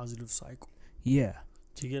big positive cycle. Yeah.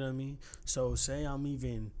 Do you get what I mean? So say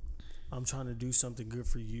I'm trying to do something good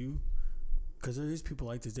for you, because there is people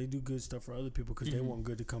like this. They do good stuff for other people because they want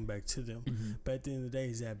good to come back to them. But at the end of the day,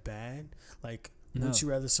 is that bad? Like, wouldn't you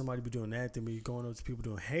rather somebody be doing that than be going up to people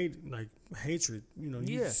doing hatred? You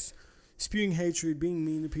know, spewing hatred, being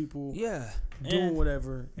mean to people, doing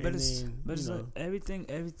whatever. But it's like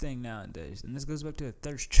everything nowadays, and this goes back to a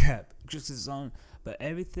thirst trap, just its own. But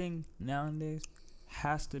everything nowadays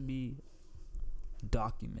has to be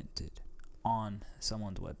documented on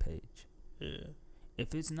someone's webpage. Yeah.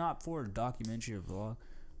 If it's not for a documentary or vlog,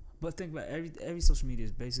 but think about every social media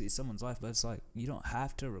is basically someone's life, but it's like you don't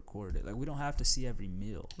have to record it. Like, we don't have to see every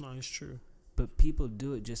meal. No, it's true. But people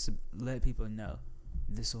do it just to let people know,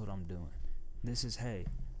 this is what I'm doing. This is, hey,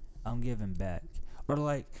 I'm giving back. Or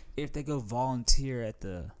like, if they go volunteer at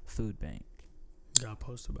the food bank. Gotta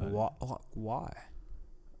post about it. Why?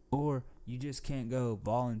 Or you just can't go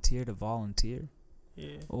volunteer to volunteer.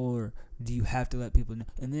 Yeah. Or do you have to let people know?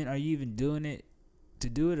 And then are you even doing it to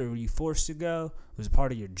do it, or were you forced to go? Was it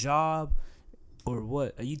part of your job, or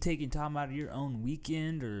what? Are you taking time out of your own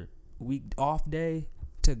weekend or week off day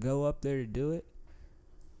to go up there to do it?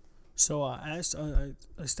 So I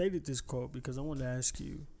stated this quote because I wanted to ask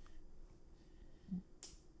you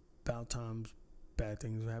about times bad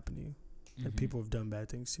things have happened to you and people have done bad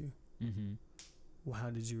things to you. Well, how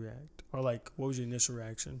did you react? Or like, what was your initial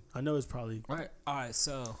reaction? I know it's probably all right.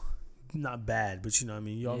 So not bad, but you know what I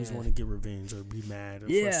mean. You always want to get revenge or be mad or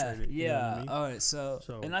frustrated. Yeah. You know what I mean? All right. So,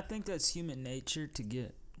 and I think that's human nature to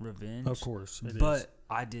get revenge. Of course, it but is.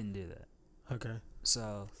 I didn't do that. Okay.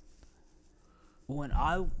 So when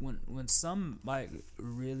some like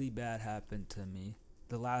really bad happened to me,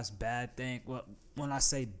 the last bad thing. Well, when I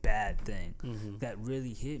say bad thing that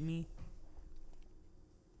really hit me,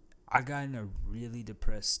 I got in a really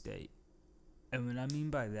depressed state. And what I mean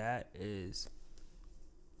by that is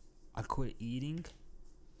I quit eating.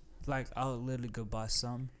 Like, I'll literally go buy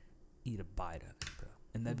something, eat a bite of it, bro.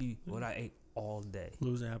 And that'd be what I ate all day.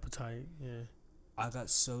 Losing appetite, yeah. I got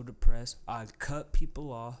so depressed. I cut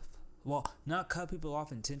people off. Well, not cut people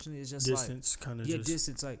off intentionally. It's just distance, like... kind of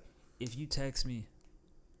distance. Like, if you text me,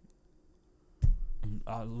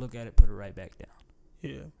 I'll look at it, put it right back down.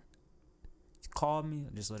 Yeah. Call me,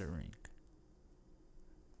 just let it ring.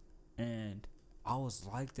 And I was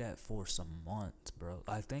like that for some months, bro.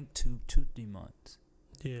 I think 2-3 months.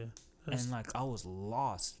 Yeah. And like, I was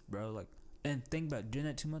lost, bro. Like, and think about it, during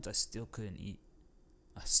that 2 months, I still couldn't eat.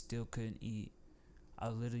 I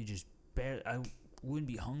literally just I wouldn't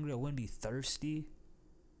be hungry. I wouldn't be thirsty.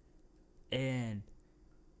 And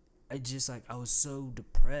I just like, I was so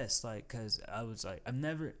depressed, like, cause I was like, and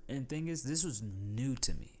the thing is, this was new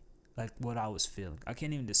to me. Like, what I was feeling. I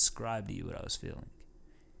can't even describe to you what I was feeling.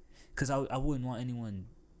 Because I wouldn't want anyone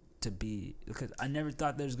to be... Because I never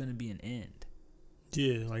thought there was going to be an end.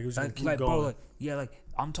 Yeah, like it was going to keep going. Bro, like,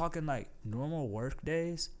 I'm talking, like, normal work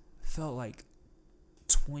days felt like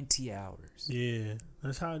 20 hours. Yeah,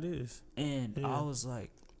 that's how it is. And I was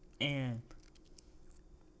like... And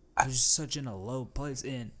I was just such in a low place.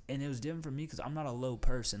 And it was different for me because I'm not a low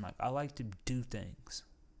person. Like, I like to do things.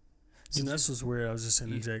 So that's what's weird. I was just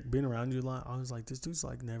saying to Jack, being around you a lot, I was like, this dude's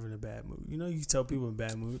like never in a bad mood. You know, you tell people in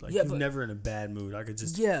bad mood, like, you're never in a bad mood. I could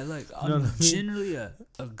just like, I'm generally a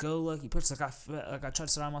go-lucky person. Like I try to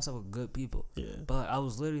surround myself with good people. Yeah. But like, I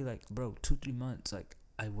was literally like, bro, 2-3 months, like,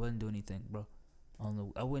 I wouldn't do anything, bro.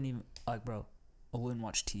 I wouldn't even like, bro. I wouldn't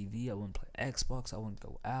watch TV. I wouldn't play Xbox. I wouldn't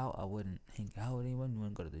go out. I wouldn't hang out with anyone.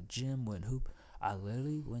 Wouldn't go to the gym. Wouldn't hoop. I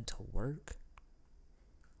literally went to work,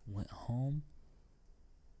 went home,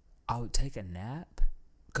 I would take a nap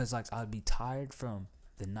because like I'd be tired from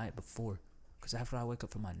the night before. Because after I wake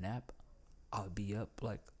up from my nap, I would be up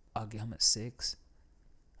like I'll get home at 6.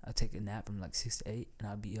 I'd take a nap from like 6 to 8, and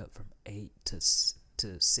I'd be up from 8 to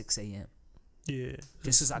 6 a.m. Yeah.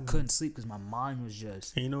 Just because I couldn't sleep because my mind was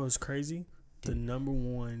just. And you know what's crazy? The number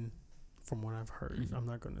one, from what I've heard, Mm-hmm. I'm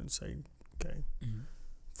not going to say, okay. Mm-hmm.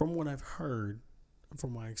 From what I've heard,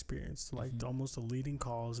 from my experience, like almost the leading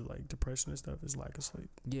cause of like depression and stuff is lack of sleep.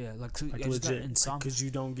 Yeah, like legit. Because you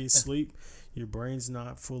don't get sleep, your brain's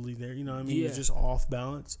not fully there. You know what I mean? Yeah. You're just off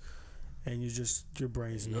balance. And your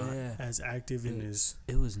brain's not as active and as...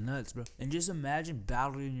 It was nuts, bro. And just imagine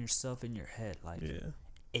battling yourself in your head. Like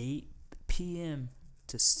 8 p.m.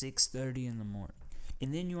 to 6:30 in the morning.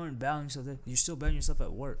 And then you aren't battling yourself there. You're still battling yourself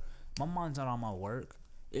at work. My mind's not on my work.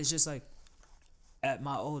 It's just like at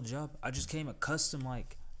my old job, I just came accustomed.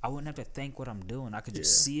 Like I wouldn't have to think what I'm doing. I could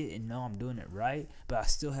just see it and know I'm doing it right. But I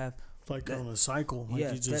still have... Like that, on a cycle. Like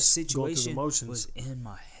you just that situation go through the motions. was in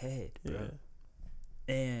my head, bro.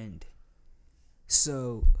 Yeah. And...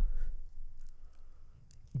 So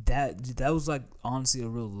that was like honestly a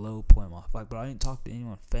real low point in my life. Like, but I didn't talk to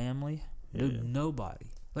anyone, family, nobody.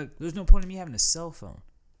 Like, there's no point in me having a cell phone.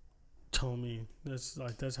 Tell me, that's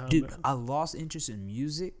how. Dude, I lost interest in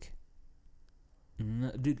music.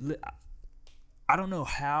 Dude, I don't know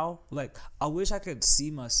how. Like, I wish I could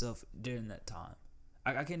see myself during that time.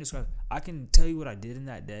 I can't describe. I can tell you what I did in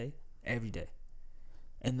that day every day,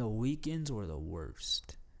 and the weekends were the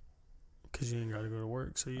worst. Because you ain't got to go to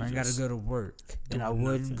work. So I ain't got to go to work. And I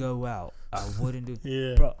wouldn't go out. I wouldn't do...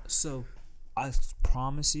 Yeah. Bro, so I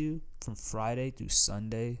promise you, from Friday through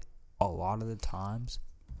Sunday, a lot of the times,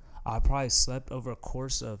 I probably slept over a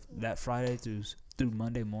course of that Friday through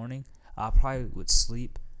Monday morning. I probably would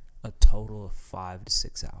sleep a total of 5 to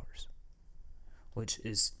 6 hours, which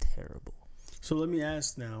is terrible. So let me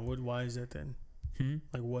ask now, why is that then?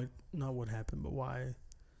 Like what, not what happened, but why...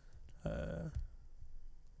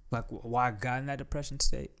 Like, why I got in that depression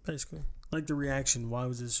state? Basically. Like, the reaction. Why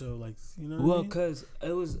was it so, like, you know what Well, I mean? because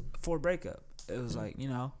it was for a breakup. It was like, you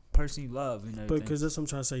know, person you love and everything. But because that's what I'm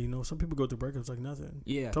trying to say. You know, some people go through breakups like nothing.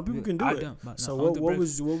 Yeah. Some people can do it. Don't, so what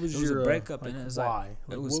was it your... was a breakup, like, and it was why?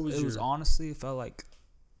 Like, like, it was honestly, it felt like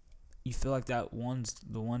you feel like that one's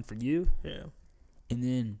the one for you. Yeah. And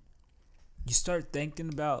then you start thinking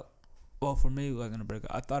about, well, for me, like in a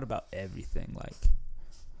breakup, I thought about everything, like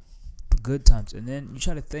the good times. And then you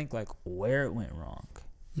try to think, like, where it went wrong.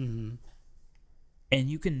 Mm-hmm. And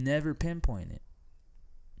you can never pinpoint it.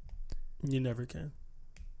 You never can.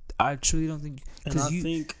 I truly don't think... And I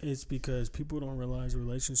think it's because people don't realize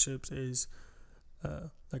relationships is...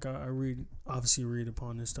 like I obviously read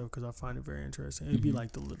upon this stuff because I find it very interesting. It'd be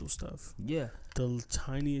like the little stuff. Yeah. The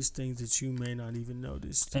tiniest things that you may not even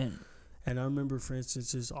notice. And I remember, for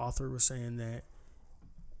instance, this author was saying that,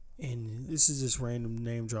 and this is just random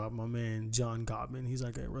name drop, my man John Gottman. He's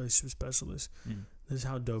like a relationship specialist. This is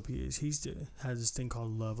how dope he is. Has this thing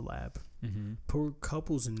called Love Lab. Put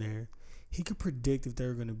couples in there. He could predict if they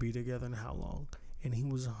were going to be together and how long. And he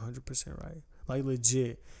was 100% right. Like,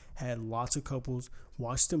 legit. Had lots of couples,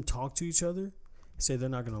 watched them talk to each other, say they're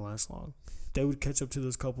not going to last long. They would catch up to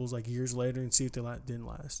those couples like years later and see if they didn't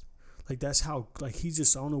last. Like, that's how, like, he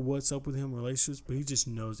just, I don't know what's up with him in relationships, but he just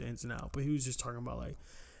knows the ins and outs. But he was just talking about, like,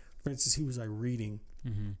 for instance, he was like reading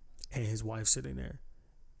and his wife sitting there.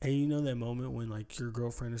 And you know that moment when, like, your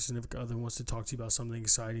girlfriend or significant other wants to talk to you about something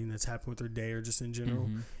exciting that's happened with their day or just in general,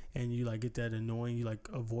 and you, like, get that annoying, you, like,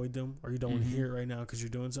 avoid them, or you don't want to hear it right now because you're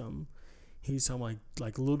doing something. He's talking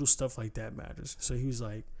like little stuff like that matters. So he was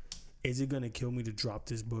like, is it going to kill me to drop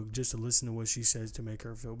this book just to listen to what she says to make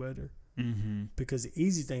her feel better? Because the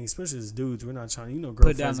easy thing, especially as dudes, we're not trying, you know,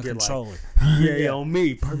 girlfriends put down the controller. Like, yeah, on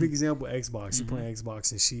me. Perfect example, Xbox. She playing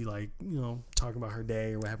Xbox and she, like, you know, talking about her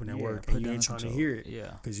day or what happened at work, and you ain't trying to hear it.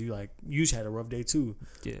 Yeah. Because you just had a rough day too.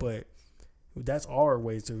 Yeah. But that's our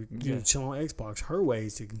ways to chill on Xbox. Her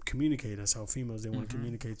ways to communicate. That's how females, they want to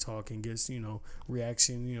communicate, talk, and get, you know,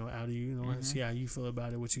 reaction, you know, out of you, you know, see how you feel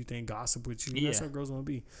about it, what you think, gossip with you. That's how girls want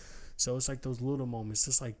to be. So it's like those little moments,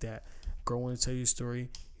 just like that. Girl want to tell you a story,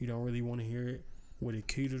 you don't really want to hear it. Would it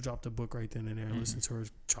kill you to drop the book right then and there, listen to her,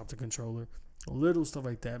 drop the controller? Little stuff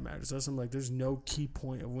like that matters. That's something like, there's no key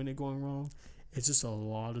point of when it going wrong. It's just a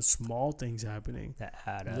lot of small things happening that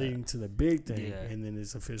add up, leading to the big thing, and then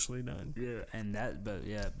it's officially done. Yeah, and but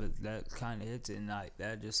that kind of hits it, and like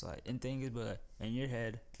that just like, and thing is, but in your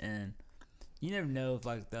head, and you never know if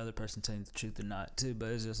like the other person telling the truth or not too.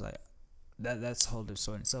 But it's just like that's a whole different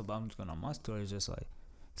story in itself. But I'm just going on my story. It's just like,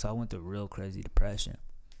 so I went through real crazy depression.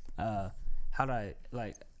 How'd I,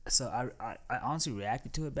 like, So I honestly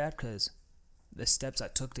reacted to it bad because the steps I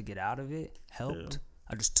took to get out of it helped.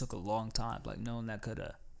 I just took a long time, like knowing that could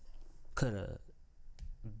have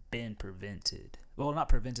been prevented. Well, not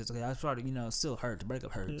prevented. Okay, I started, it still hurt. The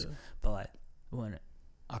breakup hurts, but like when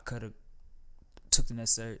I could have took the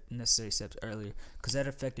necessary steps earlier, because that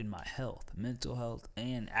affected my health, mental health,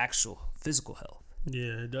 and actual physical health.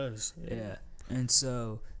 Yeah, it does. Yeah.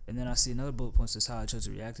 And then I see another bullet point says how I chose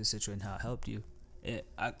to react to the situation, how it helped you. It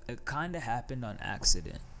kind of happened on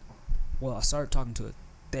accident. Well, I started talking to a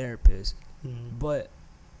therapist, but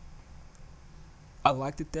I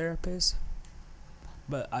like the therapist,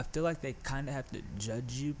 but I feel like they kind of have to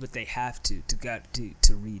judge you, but they have to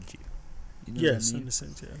read you. You know yes, what I mean? In a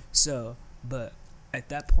sense, yeah. So, but at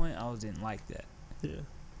that point, I didn't like that. Yeah.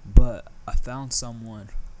 But I found someone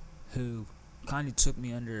who kind of took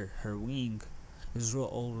me under her wing. It was a real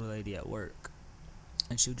older lady at work,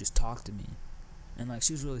 and she would just talk to me, and like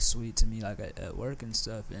she was really sweet to me, like at work and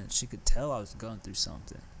stuff, and she could tell I was going through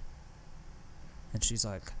something. And she's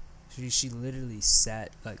like, she literally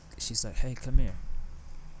sat, like, she's like, hey, come here.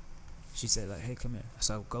 She said, like, hey, come here.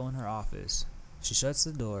 So I go in her office. She shuts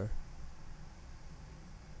the door,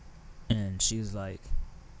 and she's like,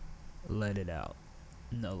 let it out.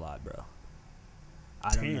 No lie, bro.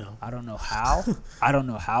 I don't know how. I don't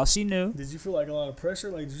know how she knew. Did you feel like a lot of pressure?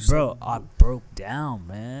 Like, bro, I broke down,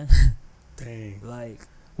 man. Dang. Like,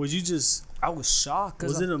 was you just? I was shocked.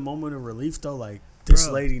 Was it a moment of relief though? Like, this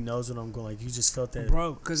lady knows what I'm going. Like, you just felt that,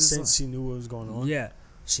 bro, because since she knew what was going on. Yeah,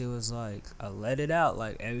 she was like, I let it out.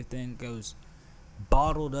 Like, everything goes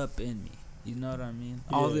bottled up in me. You know what I mean?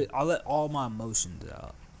 Yeah. I let all my emotions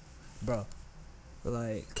out, bro.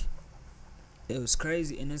 Like, it was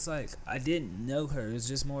crazy, and it's like I didn't know her. It was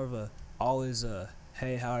just more of always a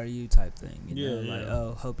hey, how are you type thing. You know, like,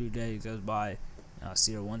 oh, hope your day goes by. And I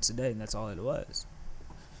see her once a day, and that's all it was.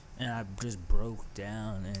 And I just broke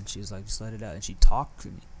down, and she was like, just let it out. And she talked to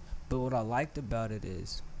me. But what I liked about it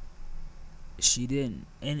is she didn't,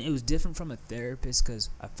 and it was different from a therapist, because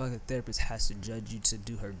I feel like a therapist has to judge you to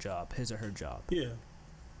do her job, his or her job. Yeah.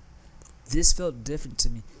 This felt different to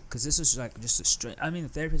me, because this was like just a stranger. I mean, the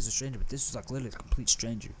therapist is a stranger, but this was like literally a complete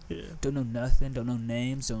stranger. Yeah. Don't know nothing, don't know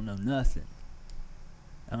names, don't know nothing.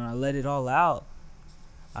 And when I let it all out,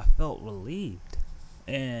 I felt relieved.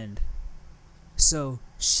 And so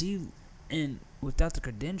she, and without the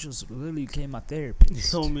credentials, literally became my therapist. You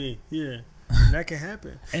told me, yeah. And that can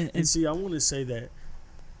happen. And see, I want to say that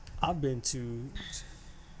I've been to,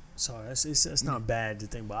 sorry, it's not bad to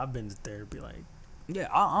think, but I've been to therapy, like, yeah,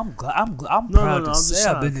 I'm proud to say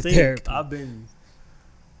I've been to therapy. I've been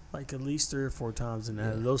like at least 3 or 4 times, and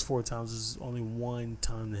those 4 times is only one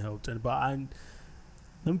time that helped. But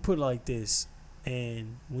let me put it like this: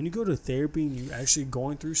 and when you go to therapy and you're actually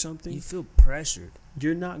going through something, you feel pressured.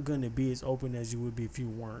 You're not gonna be as open as you would be if you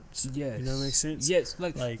weren't. Yes, you know what makes sense. Yes,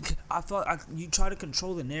 like I thought you try to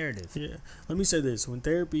control the narrative. Yeah, let me say this: when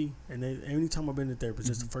therapy, and anytime I've been to therapy,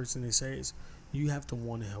 that's the first thing they say is, you have to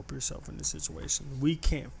want to help yourself in this situation. We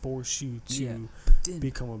can't force you to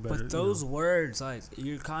become a better. But those words, like,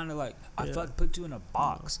 you're kind of like, I feel like put you in a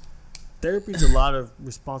box. Therapy is a lot of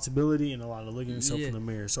responsibility and a lot of looking at yourself in the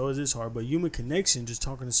mirror. So it is hard. But human connection, just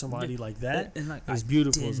talking to somebody like that, and like, is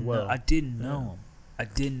beautiful as well. I didn't know him. I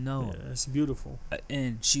didn't know him. It's beautiful.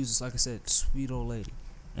 And she was, like I said, sweet old lady.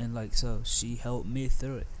 And like, so she helped me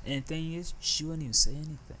through it. And the thing is, she wouldn't even say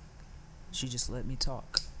anything. She just let me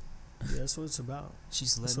talk. Yeah, that's what it's about.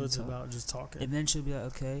 That's what it's about, just talking. And then she'll be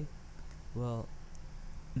like, okay, well,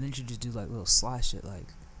 and then she'll just do like little sly shit, like,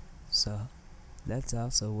 so that's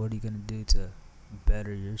out. So what are you gonna do to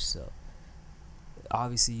better yourself?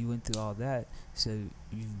 Obviously, you went through all that, so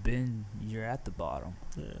you're at the bottom.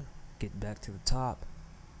 Yeah. Get back to the top.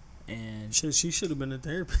 And she should have been a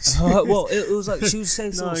therapist. Well, it was like she would say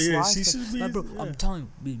sly she should be. Like, bro, I'm telling you,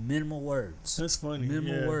 be minimal words. That's funny.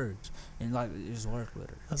 Minimal words, and like just work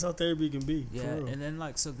with her. That's how therapy can be. Yeah, and then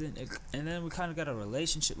like and then we kind of got a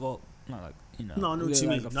relationship. Well, not like No, I know what you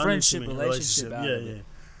mean. A friendship relationship out of it.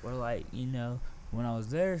 Where like when I was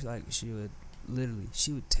there, like she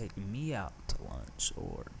would take me out to lunch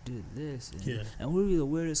or do this, and we were the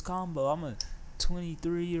weirdest combo. I'm a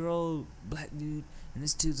 23-year-old black dude, and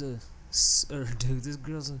this this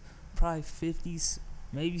girl's probably 50s,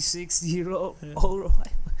 maybe 60-year-old older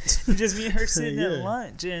white. Just me and her sitting at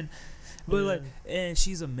lunch, and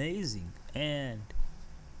she's amazing, and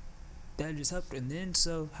that just helped. And then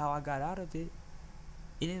so how I got out of it,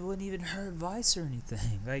 And it wasn't even her advice or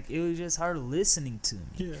anything. Like, it was just her listening to me.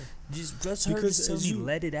 Yeah. Just her just telling me,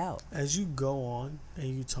 let it out. As you go on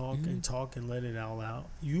and you talk and talk and let it all out,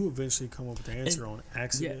 you eventually come up with the answer on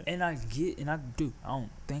accident. Yeah, and I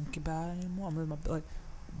don't think about it anymore. I'm living my, like,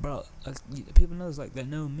 bro, people know, like, that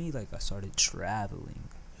know me, like, I started traveling.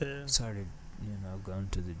 Yeah. Started, going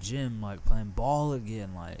to the gym, like, playing ball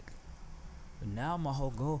again, like. Now my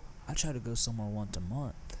whole goal, I try to go somewhere once a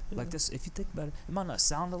month. Yeah. Like this, if you think about it, it might not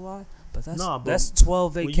sound a lot, but that's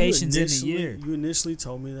 12 vacations in a year. You initially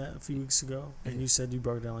told me that a few weeks ago, and you said you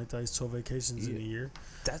broke it down like that. It's 12 vacations in a year.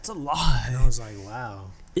 That's a lot. And I was like,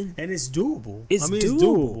 wow. And it's doable. It's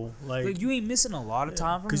doable. Like you ain't missing a lot of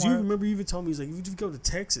time from work. Because you remember you even told me, like, if you go to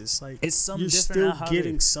Texas, like, it's something you're different. Still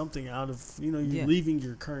getting something out of, you're leaving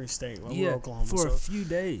your current state. Like, we're Oklahoma. For a few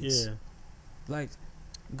days. Yeah. Like,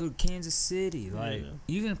 go to Kansas City. Like,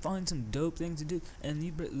 you can find some dope things to do. And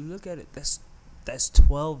you look at it, that's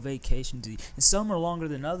 12 vacations. And some are longer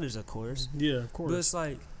than others, of course. Yeah, of course. But it's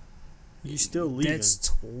like, you still leaving. That's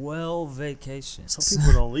 12 vacations. Some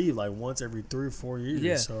people don't leave like once every 3 or 4 years.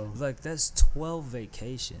 Yeah, so like, that's 12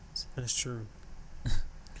 vacations. That's true.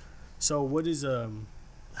 So what is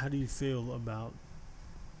how do you feel about?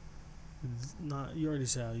 You already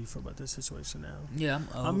said how you feel about this situation now. Yeah,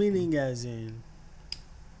 I'm meaning as in.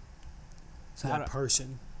 So that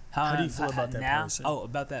person. How do you feel about that person? Oh,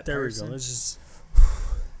 about that there person. There we go. Let's just.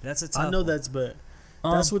 That's a tough I know one.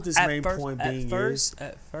 that's what this main point being is.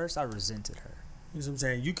 At first, I resented her. You know what I'm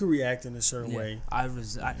saying? You could react in a certain way. I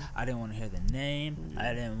didn't want to hear the name. Yeah.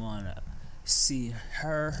 I didn't want to see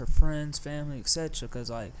her friends, family, etc. Because,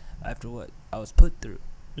 like, after what I was put through.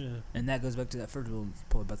 Yeah. And that goes back to that first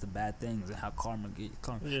point about the bad things and how karma gets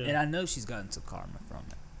karma. Yeah. And I know she's gotten some karma from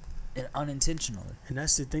it. And unintentionally. And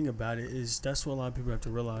that's the thing about it is that's what a lot of people have to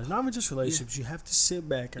realize. Not even just relationships. You have to sit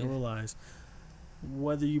back and realize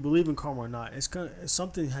whether you believe in karma or not,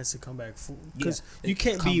 something has to come back full. Because you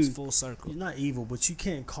can't be full circle. You're not evil, but you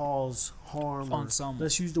can't cause harm on someone.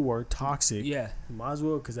 Let's use the word toxic. Yeah. You might as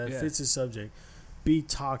well, because that fits the subject. Be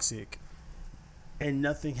toxic. And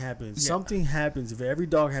nothing happens. Yeah. Something happens if every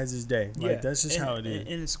dog has his day. Like, that's just how it is.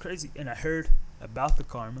 And it's crazy. And I heard about the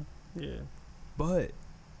karma. Yeah. But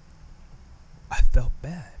I felt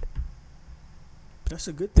bad. That's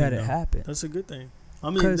a good thing. That it happened. That's a good thing. I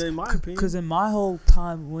mean, in my opinion. Because in my whole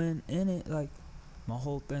time when in it, like, my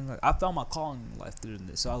whole thing, like, I found my calling in life through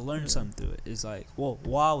this. So I learned something through it. It's like, well,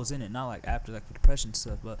 while I was in it, not like after, like, the depression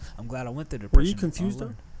stuff, but I'm glad I went through depression. Were you confused,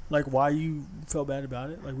 though? Like, why you felt bad about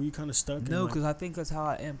it? Like, were you kind of stuck? No, because I think that's how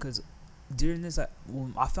I am. Because during this,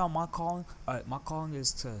 when I found my calling, my calling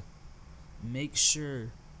is to make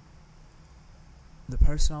sure the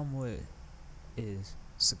person I'm with is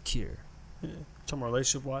secure. Yeah. Talking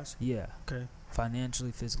relationship wise? Yeah. Okay.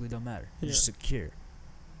 Financially, physically, don't matter. You're secure.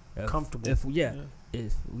 Comfortable. If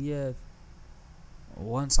we have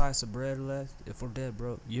one slice of bread left, if we're dead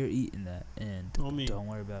broke, you're eating that, and don't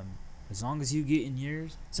worry about me. As long as you getting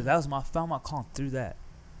yours. So that was found my calling through that.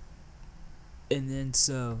 And then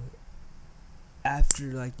so after,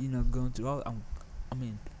 like, going through all,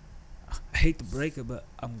 I hate the breakup, but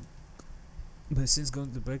since going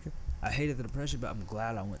through the breakup, I hated the depression, but I'm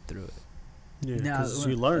glad I went through it. Yeah, because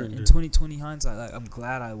you learned. In 2020 hindsight, like, I'm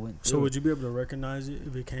glad I went through it. So would you be able to recognize it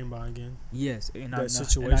if it came by again? Yes, and I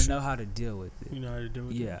know how to deal with it. You know how to deal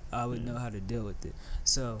with it? Yeah, I would know how to deal with it.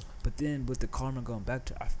 So, but then with the karma going back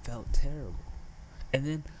to, I felt terrible.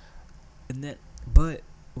 And then, but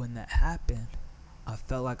when that happened, I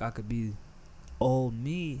felt like I could be old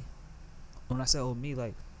me. When I say old me,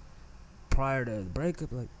 like, prior to the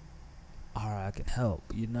breakup, like, all right, I can help,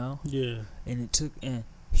 Yeah. And it took,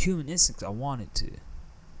 human instincts, I wanted to.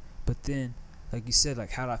 But then, like you said,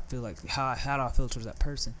 like, how do I feel towards that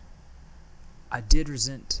person? I did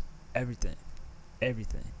resent everything.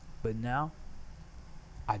 But now,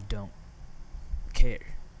 I don't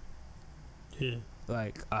care. Yeah.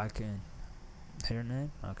 Like, I can, her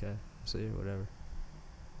name? Okay, see her, whatever.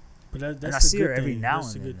 But that's and I see her every now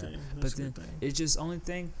and then. Thing. But then, it's just only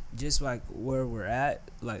thing, just like where we're at,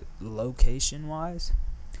 like, location-wise,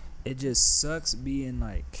 it just sucks being,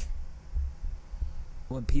 like,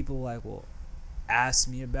 when people, like, will ask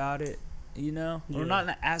me about it, or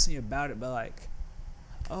not ask me about it, but, like,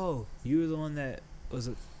 oh, you were the one that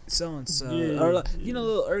was so and so, or, like,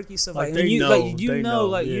 little irky stuff, like they know,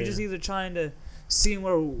 like, you're just either trying to see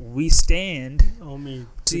where we stand on me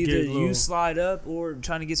to either you slide up or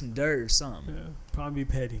trying to get some dirt or something. Yeah, probably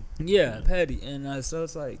petty. Yeah, petty, and so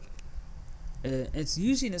it's like,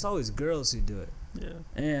 it's always girls who do it. Yeah.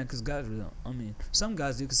 And because guys really don't. I mean, some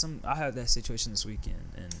guys do. Because I had that situation this weekend,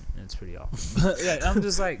 and it's pretty awful. But yeah, I'm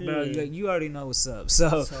just like, bro, you already know what's up.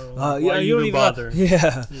 So yeah, you don't even bother.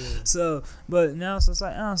 Yeah. So, but now so it's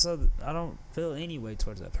like, so I don't feel any way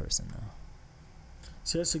towards that person now.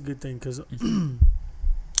 See, that's a good thing because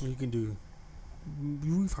you can do.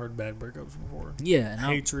 We've heard bad breakups before. Yeah.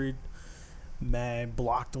 Hatred, mad,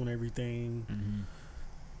 blocked on everything.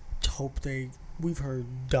 Hope we've heard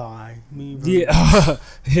die.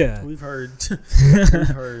 Yeah. We've heard. We've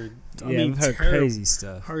heard crazy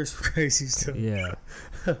stuff. Heard crazy stuff. Yeah.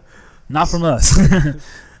 Not from us.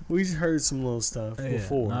 We've heard some little stuff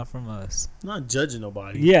before. Not from us. Not judging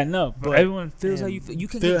nobody. Yeah, no. But everyone feels how you feel. You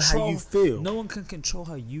can control how you feel. No one can control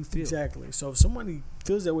how you feel. Exactly. So if somebody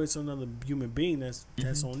feels that way to another human being, that's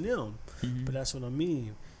on them. But that's what I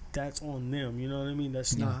mean. That's on them. You know what I mean?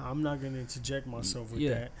 That's not. I'm not going to interject myself with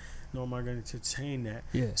that. Nor am I going to entertain that.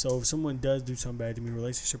 Yeah. So if someone does do something bad to me,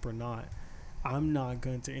 relationship or not, I'm not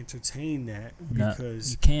going to entertain that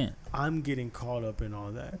because you can't. I'm getting caught up in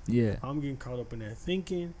all that. Yeah. I'm getting caught up in that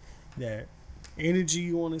thinking, that energy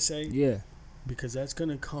you want to say. Yeah. Because that's going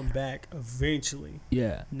to come back eventually.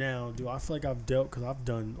 Yeah. Now, do I feel like I've dealt, because I've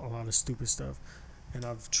done a lot of stupid stuff and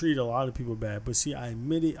I've treated a lot of people bad. But see, I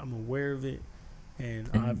admit it. I'm aware of it. And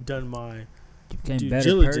I've done my due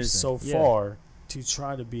diligence so far to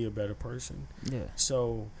try to be a better person. Yeah.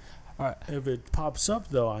 So, if it pops up,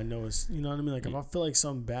 though, I know it's, you know what I mean? Like, if I feel like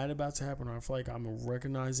something bad about to happen, or I feel like I'm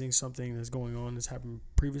recognizing something that's going on that's happened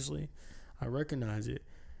previously, I recognize it,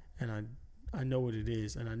 and I know what it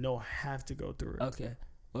is, and I know I have to go through it. Okay.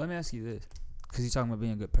 Well, let me ask you this, because you're talking about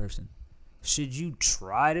being a good person. Should you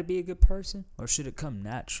try to be a good person, or should it come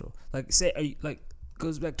natural? Like, say,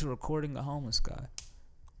 goes back to recording a homeless guy.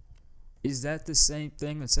 Is that the same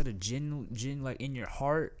thing instead of like in your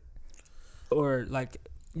heart, or like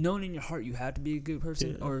knowing in your heart you have to be a good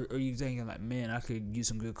person, or are you thinking like, man, I could use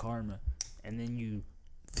some good karma, and then you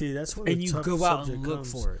that's what and you go out and look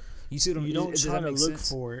for it. You see what I'm? You don't try to look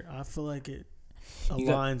for it. I feel like it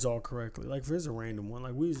aligns all correctly. Like if there's a random one,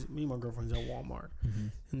 like me and my girlfriend's at Walmart,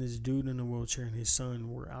 and this dude in a wheelchair and his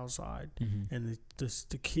son were outside, and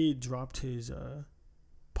the kid dropped his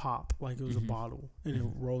pop like it was a bottle, and it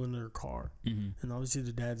rolled into their car, and obviously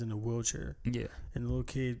the dad's in a wheelchair, and the little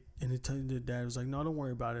kid, and the dad was like, no, don't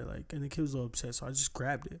worry about it, like, and the kid was a little upset, so I just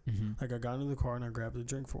grabbed it, like I got into the car and I grabbed the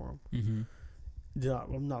drink for him.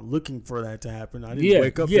 I'm not looking for that to happen. I didn't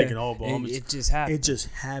wake up thinking, oh, but it just happened. It just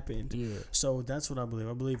happened. So that's what I believe.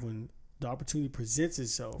 I believe when the opportunity presents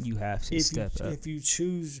itself, you have to step up. If you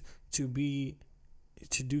choose to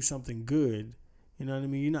do something good, you know what I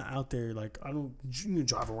mean? You're not out there like, you can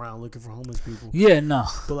drive around looking for homeless people. Yeah, no.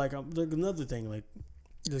 But like another thing, like,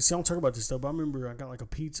 see, I don't talk about this stuff, but I remember I got like a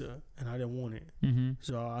pizza and I didn't want it.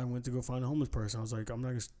 So I went to go find a homeless person. I was like, I'm not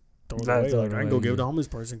gonna throw it away. Like, I can go give it to a homeless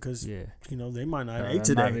person because you know, they might not have ate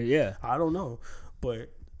today. I don't know,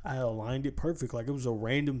 but I aligned it perfect. Like it was a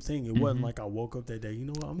random thing. It wasn't like I woke up that day, you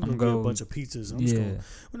know what, I'm gonna get a bunch of pizzas. I'm just going.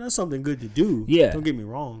 Well, that's something good to do. Don't get me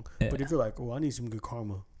wrong. But if you're like, oh, I need some good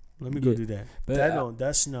karma, let me go do that. But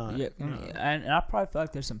that's not. Yeah, and I probably feel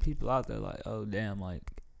like there's some people out there like, oh damn, like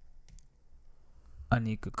I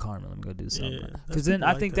need good karma. Let me go do something. Because then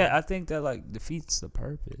I think that like defeats the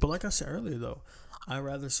purpose. But like I said earlier, though, I'd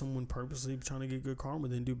rather someone purposely trying to get good karma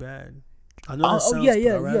than do bad. I know that sounds,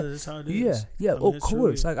 but that's how it is. Yeah, of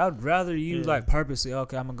course. Like I'd rather you like purposely.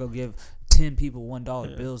 Okay, I'm gonna go give 10 people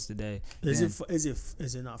 $1 bills today. Is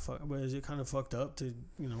it not fucked? But is it kind of fucked up to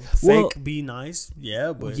fake be nice?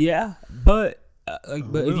 But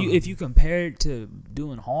if you compare it to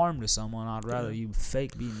doing harm to someone, I'd rather you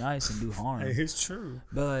fake be nice and do harm. It's true.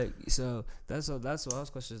 But like, so that's what I was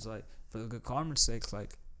questioning is like, for the good karma's sake,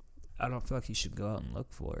 like I don't feel like you should go out and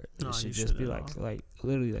look for it. It should just be like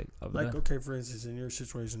literally like okay, for instance, in your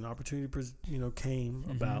situation, the opportunity came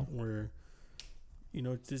about where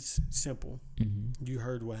it's simple. You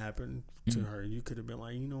heard what happened to her. You could have been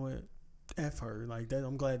like, you know what, F her, like that.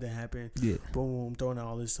 I'm glad that happened. Boom, throwing out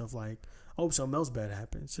all this stuff like, oh, something else bad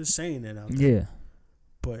happens. Just saying that out there.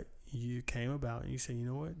 But you came about and you said, you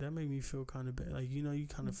know what, that made me feel kind of bad. Like, you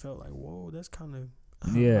kind of felt like, whoa, that's kind of.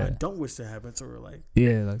 I don't wish that happened to her. Like,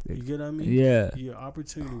 like you get what I mean? Your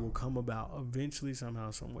opportunity will come about eventually, somehow,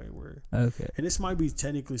 some way. Where and this might be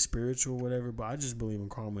technically spiritual, or whatever, but I just believe in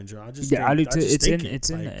karma and joy. I do too. It's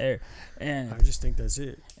in the air, and I just think that's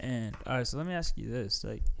it. And all right, so let me ask you this: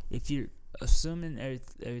 like, if you're assuming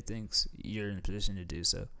everything's you're in a position to do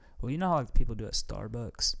so, well, you know how like people do at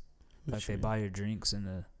Starbucks, like they buy your drinks in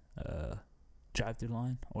the drive-through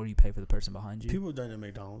line, or you pay for the person behind you? People have done it at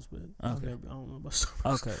McDonald's, but okay. I don't know about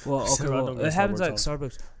Starbucks. Okay, well, it happens like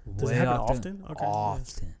Starbucks. Does it happen often? Okay.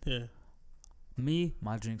 Often. Yeah. Me,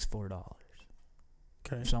 my drink's $4.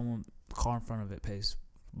 Okay. Someone, car in front of it pays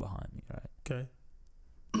behind me, right? Okay.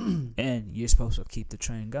 And you're supposed to keep the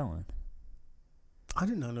train going. I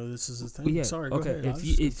did not know this is a thing. Well, yeah. Sorry. Okay. Go ahead.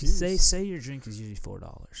 If say your drink is usually $4,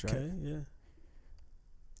 right? Okay. Yeah.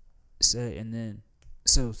 Say and then.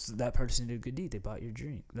 So that person did a good deed. They bought your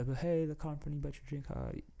drink. They go, hey, the company bought your drink.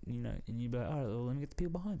 And you be like, all right, well, let me get the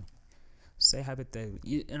people behind me. Say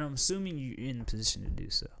hypothetically, and I'm assuming you're in a position to do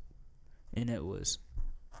so. And it was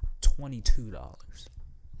 $22.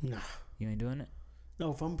 Nah. You ain't doing it?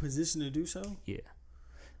 No, if I'm positioned to do so? Yeah.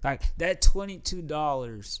 Like, that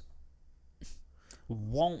 $22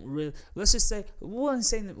 won't really... Let's just say... when I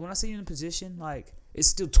say you're in a position, like, it's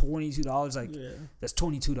still $22. Like, yeah. That's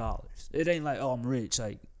 $22. It ain't like, oh, I'm rich.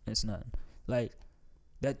 Like, it's nothing. Like,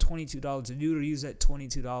 that $22, if you were to use that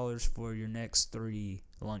 $22 for your next 3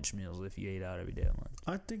 lunch meals if you ate out every day at lunch.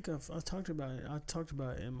 I think I talked about it. I talked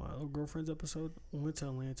about it in my little girlfriend's episode. We went to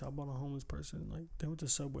Atlanta. I bought a homeless person. Like, they went to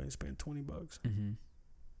Subway and spent $20. Mm-hmm.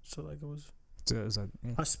 So, like, it was... So, it was like...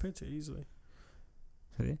 Yeah. I spent it easily.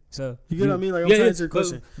 So you get what I mean? Like, I'm trying to answer your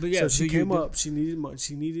question. But yeah, so she came up. She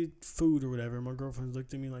needed food or whatever. My girlfriend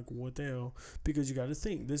looked at me like, "What the hell?" Because you got to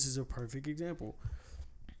think. This is a perfect example.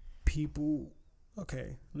 People,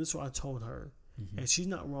 okay. This is what I told her, and she's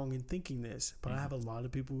not wrong in thinking this. But I have a lot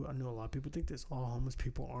of people. I know a lot of people think this. All homeless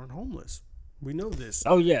people aren't homeless. We know this.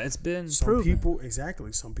 Oh yeah, it's been proven.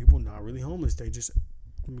 Some people not really homeless. They just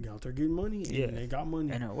out there getting money, and they got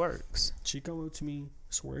money, and it works. She come up to me,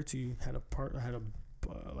 swear to you, had a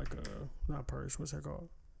like a not purse, what's that called?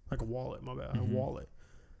 Like a wallet, my bad. A wallet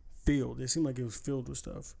filled. It seemed like it was filled with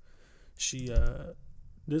stuff. She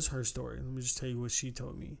this is her story. Let me just tell you what she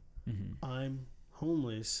told me. I'm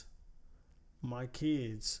homeless. My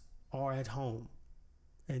kids are at home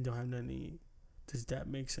and don't have nothing to eat. Does that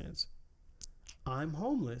make sense? I'm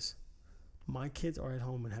homeless. My kids are at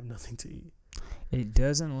home and have nothing to eat. It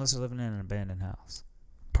doesn't unless they're living in an abandoned house.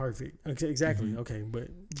 Perfect. Okay, exactly. Okay, but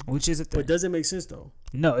which is a thing. But does it make sense though?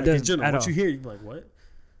 No, it doesn't. In general, what you hear, you're like, what?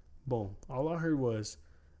 Boom. All I heard was,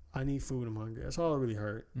 I need food. I'm hungry. That's all I really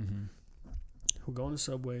heard. We're going to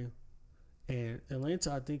Subway, and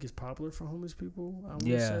Atlanta, I think, is popular for homeless people. I would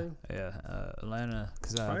say. Yeah. Atlanta,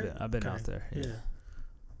 because I've been out there.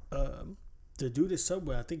 Yeah. The dude at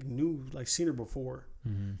Subway, I think, seen her before.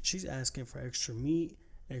 She's asking for extra meat,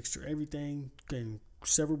 extra everything, and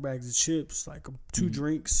several bags of chips, like 2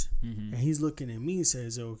 drinks, and he's looking at me and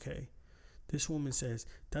says, okay. This woman says,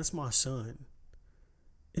 that's my son.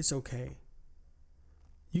 It's okay.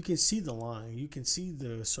 You can see the line. You can see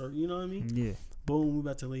the circle. You know what I mean? Yeah. Boom, we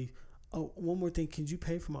about to leave. Oh, one more thing. Can you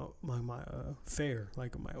pay for my fare,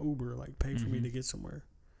 like my Uber, like pay for me to get somewhere?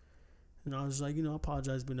 And I was like, I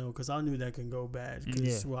apologize, but no, because I knew that can go bad.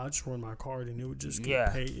 Because, I just run my card and it would just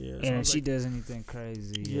get paid. Yeah. So and she does anything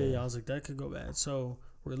crazy. Yeah, I was like, that could go bad. So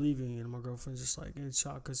we're leaving, and my girlfriend's just like in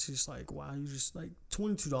shock because she's like, wow, you just like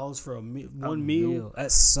 $22 for one meal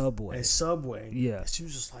at Subway. Yeah. And she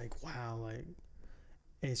was just like, wow, like,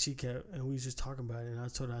 and we was just talking about it, and I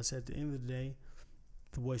told her, I said, at the end of the day,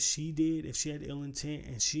 what she did, if she had ill intent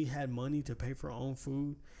and she had money to pay for her own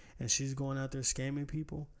food, and she's going out there scamming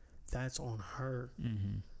people, that's on her.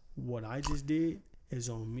 What I just did is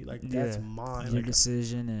on me. Like, that's mine. Your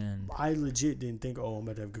decision. And I legit didn't think, I'm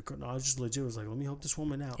about to have good. No, I was just legit was like, let me help this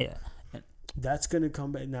woman out. Yeah. That's going to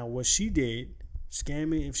come back. Now, what she did,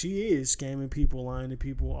 scamming, if she is scamming people, lying to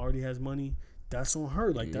people, already has money, that's on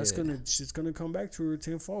her. Like, it's going to come back to her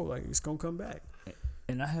tenfold. Like, it's going to come back.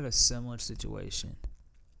 And I had a similar situation.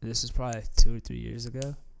 This is probably 2 or 3 years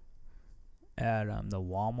ago at the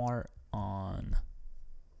Walmart on...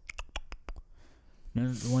 You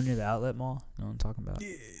know the one near the outlet mall? You know what I'm talking about?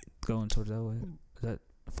 Yeah. Going towards that way. Is that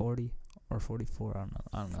 40 or 44?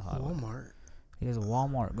 I don't know how. Walmart. He has a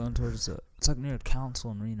Walmart going towards it's like near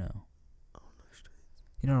Council in Reno. Oh, no streets.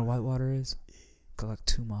 You know where Whitewater is? Yeah. Go like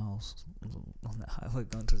 2 miles on that highway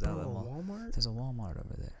going towards the outlet mall. Walmart? There's a Walmart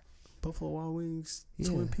over there. Buffalo Wild Wings,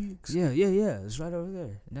 Twin Peaks. Yeah. It's right over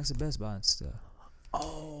there, next to Best Buy and stuff.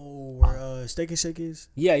 Oh, where Steak and Shake is?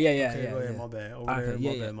 Yeah. Okay, go ahead. My bad. Over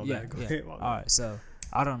there. My bad. Go ahead. All right, so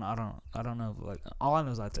I don't know. Like, all I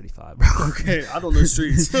know is I-35, bro. Okay, I don't know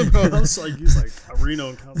streets, bro. I was like, he's like Reno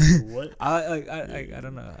and Council. What? I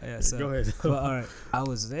don't know. Yeah. So go ahead. But all right, I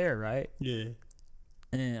was there, right? Yeah.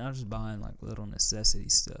 And I was just buying like little necessity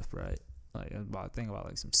stuff, right? Like I was thinking about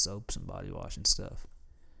like some soap, some body wash and stuff.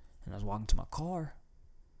 And I was walking to my car,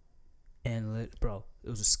 and bro, it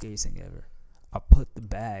was the scariest thing ever. I put the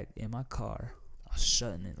bag in my car, I was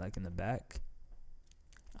shutting it like in the back.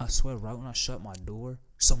 I swear, right when I shut my door,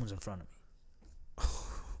 someone's in front of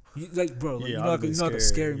me. Like, bro, like, yeah, you know like a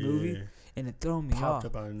scary movie, yeah. And it threw me Popped off.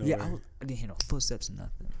 Up out of nowhere. Yeah, I didn't hear no footsteps or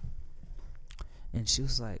nothing. And she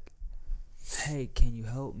was like, "Hey, can you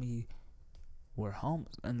help me? We're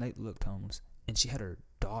homeless." And they looked homeless, and she had her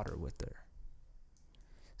daughter with her.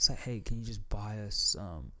 It's like, "Hey, can you just buy us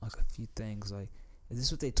like a few things?" Like, this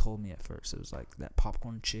is what they told me at first. It was like that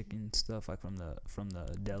popcorn chicken stuff, like from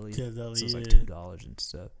the deli. Yeah, deli. So it was like $2 and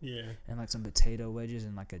stuff. Yeah. And like some potato wedges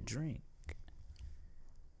and like a drink.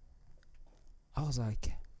 I was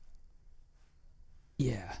like,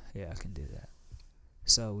 yeah, I can do that.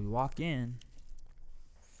 So we walk in,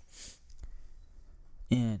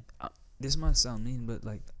 and this might sound mean, but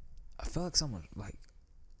like, I felt like someone like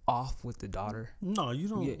off with the daughter. No, you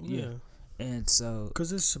don't. Yeah. And so, because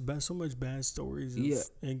there's so much bad stories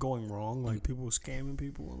and going wrong, like people scamming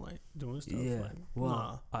people and like doing stuff. Yeah. Like,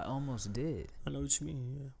 well, I almost did. I know what you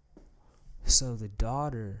mean. Yeah. So the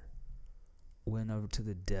daughter went over to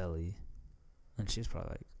the deli, and she was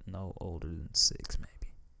probably like no older than 6,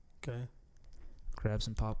 maybe. Okay. Grabbed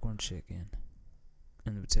some popcorn chicken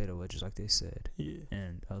and the potato wedges, like they said. Yeah.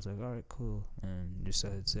 And I was like, all right, cool. And just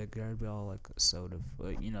said grab y'all like a soda,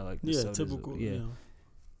 like like the sodas, typical. Yeah.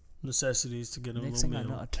 Necessities to get them. Next thing I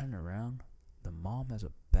know, I turn around. The mom has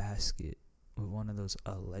a basket with one of those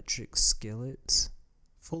electric skillets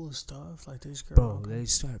full of stuff. Like this girl. Bro, they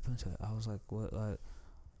started putting stuff. I was like, what? Like,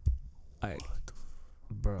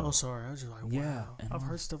 bro. I'm sorry. I was just like, wow. Yeah, I've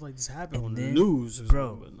heard stuff like this happen on the news.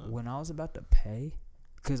 Bro, when I was about to pay,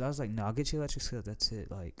 because I was like, no, I'll get you electric skillet. That's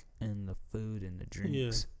it. Like, and the food and the drinks.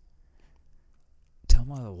 Yeah. Tell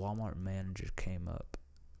me the Walmart manager came up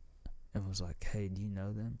and was like, hey, do you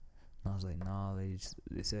know them? And I was like, nah, they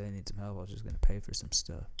said they need some help. I was just going to pay for some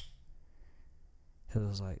stuff. He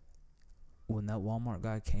was like, when that Walmart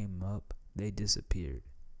guy came up, they disappeared.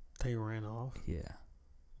 They ran off? Yeah.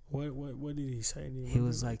 What did he say? He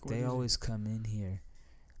was like, they always come in here.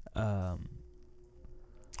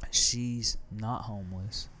 She's not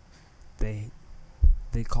homeless. They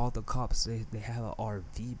called the cops. They have an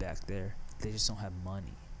RV back there. They just don't have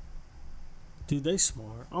money. Dude, they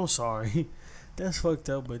smart. I'm sorry. That's fucked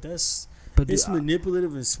up, but it's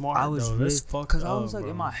manipulative and smart. I was really, that's fucked up. Because I was like,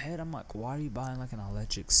 bro. In my head, I'm like, why are you buying like an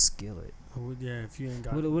electric skillet? Yeah, if you ain't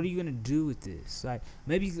got. What are you gonna do with this? Like,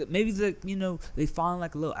 maybe they find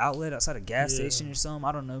like a little outlet outside a gas station or something.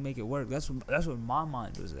 I don't know, make it work. That's what my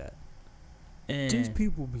mind was at. And these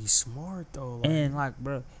people be smart though.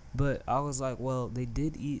 Bro, but I was like, well, they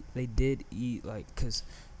did eat like, cause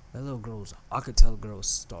that little girl I could tell the girl was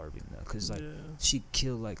starving though, cause like she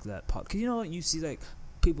killed like that pop. Cause you know what, you see like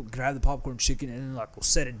people grab the popcorn chicken and then like will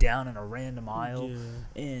set it down in a random aisle,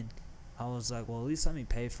 and I was like, well, at least let me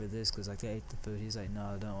pay for this, cause like they ate the food. He's like,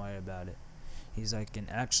 no, don't worry about it. He's like, and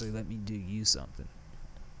actually let me do you something.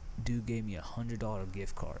 Dude gave me $100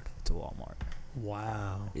 gift card to Walmart.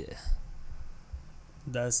 Wow. Yeah.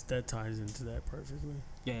 That ties into that perfectly.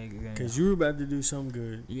 Yeah, because you were about to do something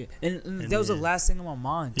good. Yeah, and that was the last thing on my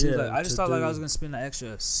mind too. Like, I just thought like I was gonna spend an extra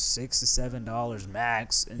 $6 to $7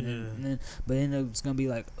 max, and then but then it was gonna be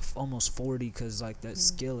like almost 40 because like that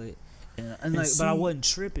skillet, and like, but I wasn't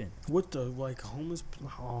tripping. What the like homeless,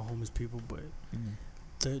 not all homeless people, but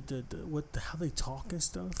how they talk and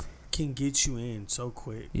stuff can get you in so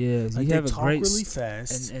quick. Yeah, like you have talk really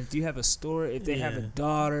fast, and if you have a store, if they have a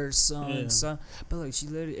daughter, son, but like she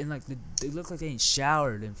literally, and like they look like they ain't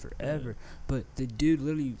showered in forever. But the dude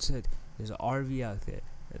literally said, "There's an RV out there."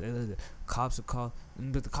 The cops would call,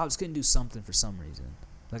 but the cops couldn't do something for some reason.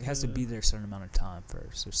 Like it has to be there a certain amount of time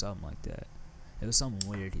first, or something like that. It was something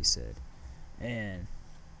weird he said, and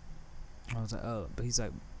I was like, oh, but he's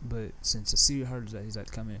like, but since the city heard that, he's like,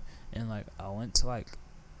 come here, and like I went to like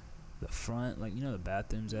the front, like, you know, the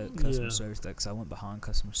bathrooms at customer service, like, cause I went behind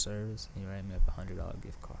customer service, and he ran me up $100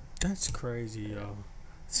 gift card. That's crazy, yo.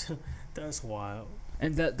 That's wild.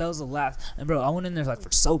 And that was the last. And bro, I went in there like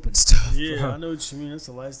for soap and stuff. Yeah, bro. I know what you mean. That's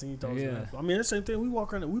the last thing you thought was gonna happen. I mean, that's the same thing. We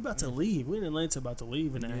walk around. We about to leave. We in Atlanta about to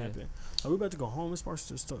leave, and that happened. We about to go home. It's about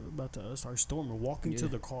to start storming. Walking to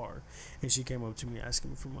the car, and she came up to me asking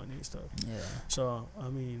me for money and stuff. Yeah. So I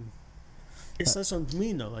mean, it's not something to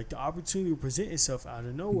me though. Like the opportunity will present itself out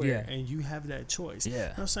of nowhere, and you have that choice.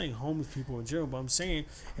 Yeah. I'm not saying homeless people in general, but I'm saying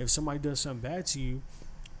if somebody does something bad to you,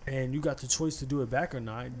 and you got the choice to do it back or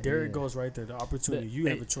not, there it goes right there. The opportunity. You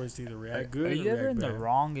have a choice to either react good or react bad. Are you ever in the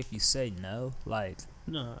wrong if you say no? Like,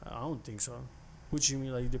 no, I don't think so. What you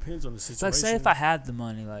mean? Like, it depends on the situation. Like, say if I had the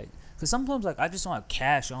money, like, because sometimes like I just don't have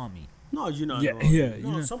cash on me. No, you're not. Yeah, wrong. yeah.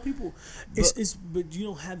 No, some people, but you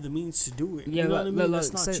don't have the means to do it. Yeah, you know what I mean?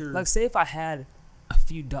 That's not your. Like, say if I had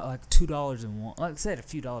few like $2 in one. Like I said, a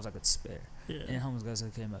few dollars I could spare. Yeah. And homeless guys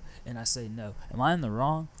came up, and I say no. Am I in the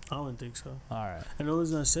wrong? I don't think so. All right. And the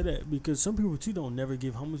reason I say that because some people too don't never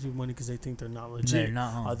give homeless people money because they think they're not legit. They're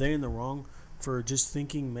not homeless. Are they in the wrong for just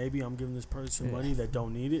thinking maybe I'm giving this person money that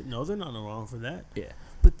don't need it? No, they're not in the wrong for that. Yeah.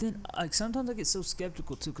 But then, like, sometimes I get so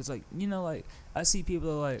skeptical too, cause like, you know, like I see people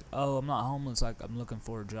that are like, oh, I'm not homeless, like I'm looking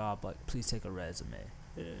for a job, like please take a resume.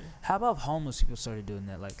 Yeah. How about homeless people started doing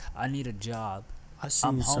that? Like, I need a job.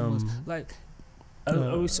 I'm homeless. some. Like,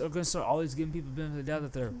 are we gonna start always giving people benefit of the doubt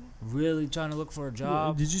that they're really trying to look for a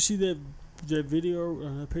job? Yeah. Did you see that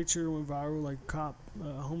video, picture went viral? Like, a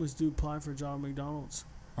homeless dude applied for a job at McDonald's,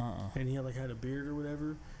 and he had a beard or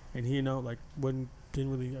whatever, and he didn't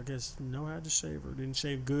really, I guess, know how to shave or didn't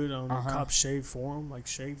shave good. On the cop shaved for him, like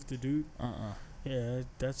shaved the dude. Yeah,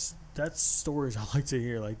 that's stories I like to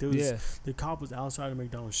hear. Like, there was the cop was outside of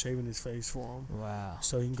McDonald's shaving his face for him. Wow.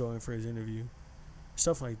 So he can go in for his interview,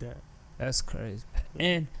 stuff like that. That's crazy.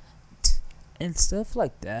 And stuff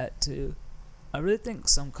like that too. I really think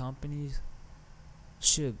some companies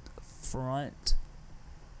should front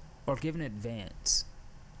or give an advance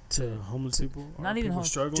to homeless people. Not even homeless,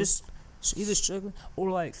 struggling. Just either struggling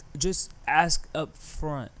or like just ask up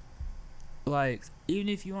front. Like, even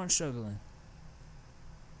if you aren't struggling,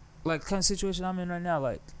 like kind of situation I'm in right now,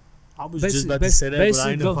 like I was just about to say that, but I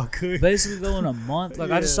didn't know if I could. Basically, go in a month.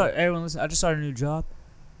 Like, I just started. Everyone listen. I just started a new job,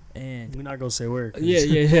 and we're not gonna say where.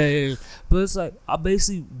 Yeah. But it's like I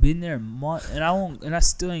basically been there a month, and I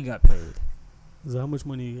still ain't got paid. So how much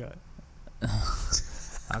money you got?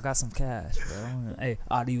 I got some cash, bro. Hey,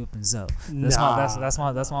 Audi Whip and Zoe. That's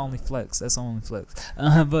my only flex. That's my only flex.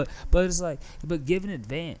 But it's like, but give an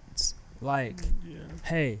advance. Like,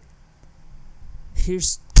 hey,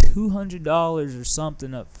 here's $200 or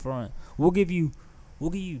something up front. We'll give you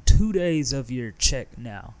 2 days of your check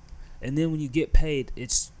now, and then when you get paid,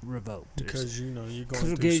 it's revoked. Because you're going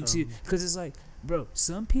through something. Because it's like, bro,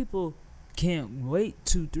 some people can't wait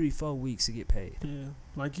 2, 3, 4 weeks to get paid. Yeah,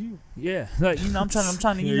 like you. Yeah, like I'm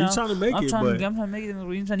trying to. You're trying to make it. I'm trying to make it.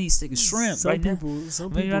 You're trying to eat steak and shrimp some right people, now.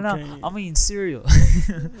 Some people right can't. now, I'm eating cereal.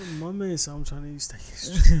 My man said I'm trying to eat steak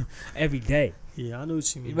and shrimp every day. Yeah, I know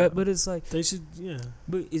what you mean. But it's like they should. Yeah.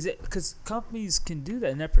 But is it because companies can do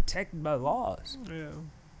that and they're protected by laws? Yeah,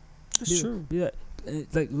 that's true. Yeah,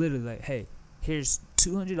 like literally, like, hey, here's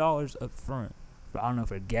 $200 up front. I don't know,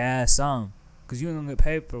 for gas, something, because you ain't gonna get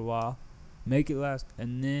paid for a while. Make it last,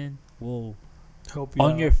 and then we'll help you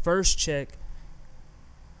on out. your first check.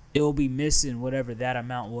 It will be missing whatever that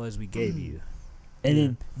amount was we gave you, and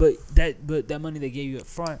then but that money they gave you up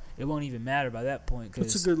front, it won't even matter by that point. Cause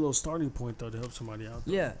it's a good little starting point though to help somebody out.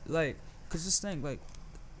 Though. Yeah, like, cause just think, like,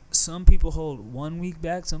 some people hold 1 week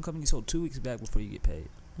back, some companies hold 2 weeks back before you get paid.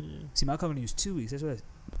 Yeah. See, my company was 2 weeks. That's why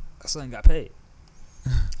I still ain't got paid,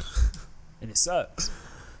 and it sucks.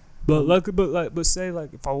 But say,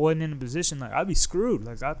 like, if I wasn't in a position, like, I'd be screwed.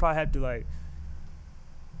 Like, I'd probably have to, like,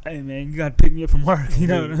 hey man, you gotta pick me up from work. You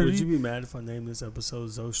know what I mean? Would you be mad if I named this episode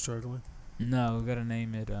Zoe Struggling? No, we gotta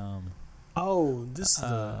name it. Oh, this is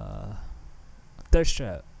Thirst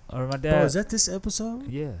Trap. Or my dad. Oh, is that this episode?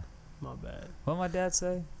 Yeah. My bad. What my dad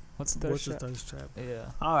say? What's the Thirst Trap?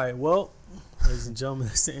 Yeah. All right. Well, ladies and gentlemen,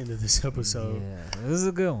 that's the end of this episode. Yeah, this is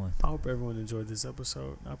a good one. I hope everyone enjoyed this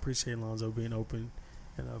episode. I appreciate Lonzo being open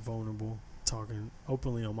and vulnerable, talking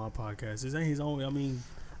openly on my podcast. This ain't his own. I mean,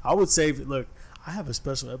 I would say, look, I have a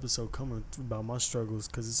special episode coming about my struggles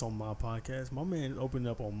because it's on my podcast. My man opened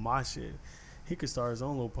up on my shit. He could start his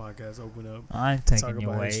own little podcast, open up. I ain't taking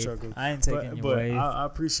your wave. I ain't taking your wave. I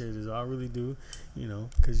appreciate it. I really do,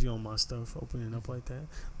 because you on my stuff, opening up like that.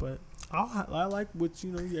 But I like what,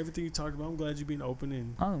 everything you talked about. I'm glad you're being open.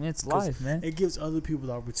 And it's life, man. It gives other people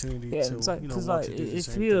the opportunity to, it's like, want like, to do the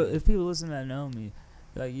same thing. If people listen that know me,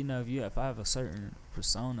 like, if I have a certain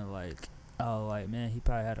persona, like, oh, like, man, he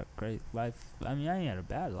probably had a great life. I mean, I ain't had a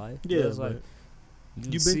bad life. Yeah, it's like,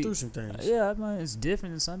 you've been through some things. Yeah, I mean, it's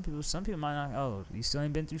different than some people. Some people might not. Oh, you still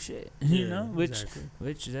ain't been through shit. You know, which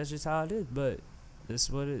that's just how it is. But this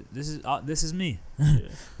is me. Yeah.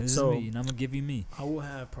 This is me, and I'm gonna give you me. I will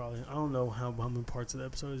have probably. I don't know how many parts of the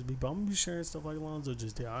episode is be, but I'm gonna be sharing stuff like Lonzo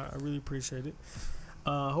just did. I really appreciate it.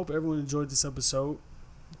 I hope everyone enjoyed this episode.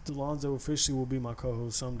 Lonzo officially will be my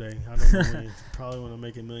co-host someday. I don't know when. Probably when I'm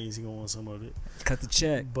making millions, he gonna want some of it. Cut the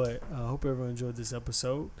check. But I hope everyone enjoyed this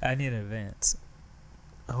episode. I need an advance.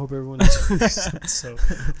 I hope everyone enjoyed this episode.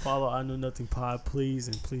 Follow I Know Nothing Pod, please,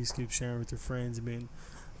 and please keep sharing with your friends.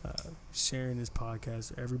 Sharing this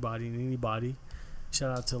podcast with everybody and anybody.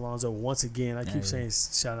 Shout out to Alonzo once again. I keep saying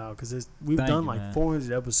shout out because we've done like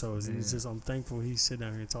 400 episodes, and it's just I'm thankful he sit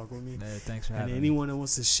down here and talk with me. Thanks for having me. And anyone that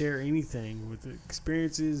wants to share anything with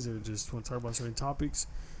experiences or just want to talk about certain topics,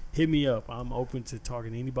 hit me up. I'm open to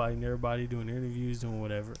talking to anybody and everybody, doing interviews, doing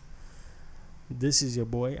whatever. This is your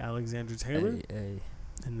boy Alexander Taylor, and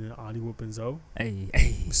the Adi Whoopin' Zo. Hey.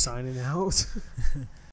 Signing out.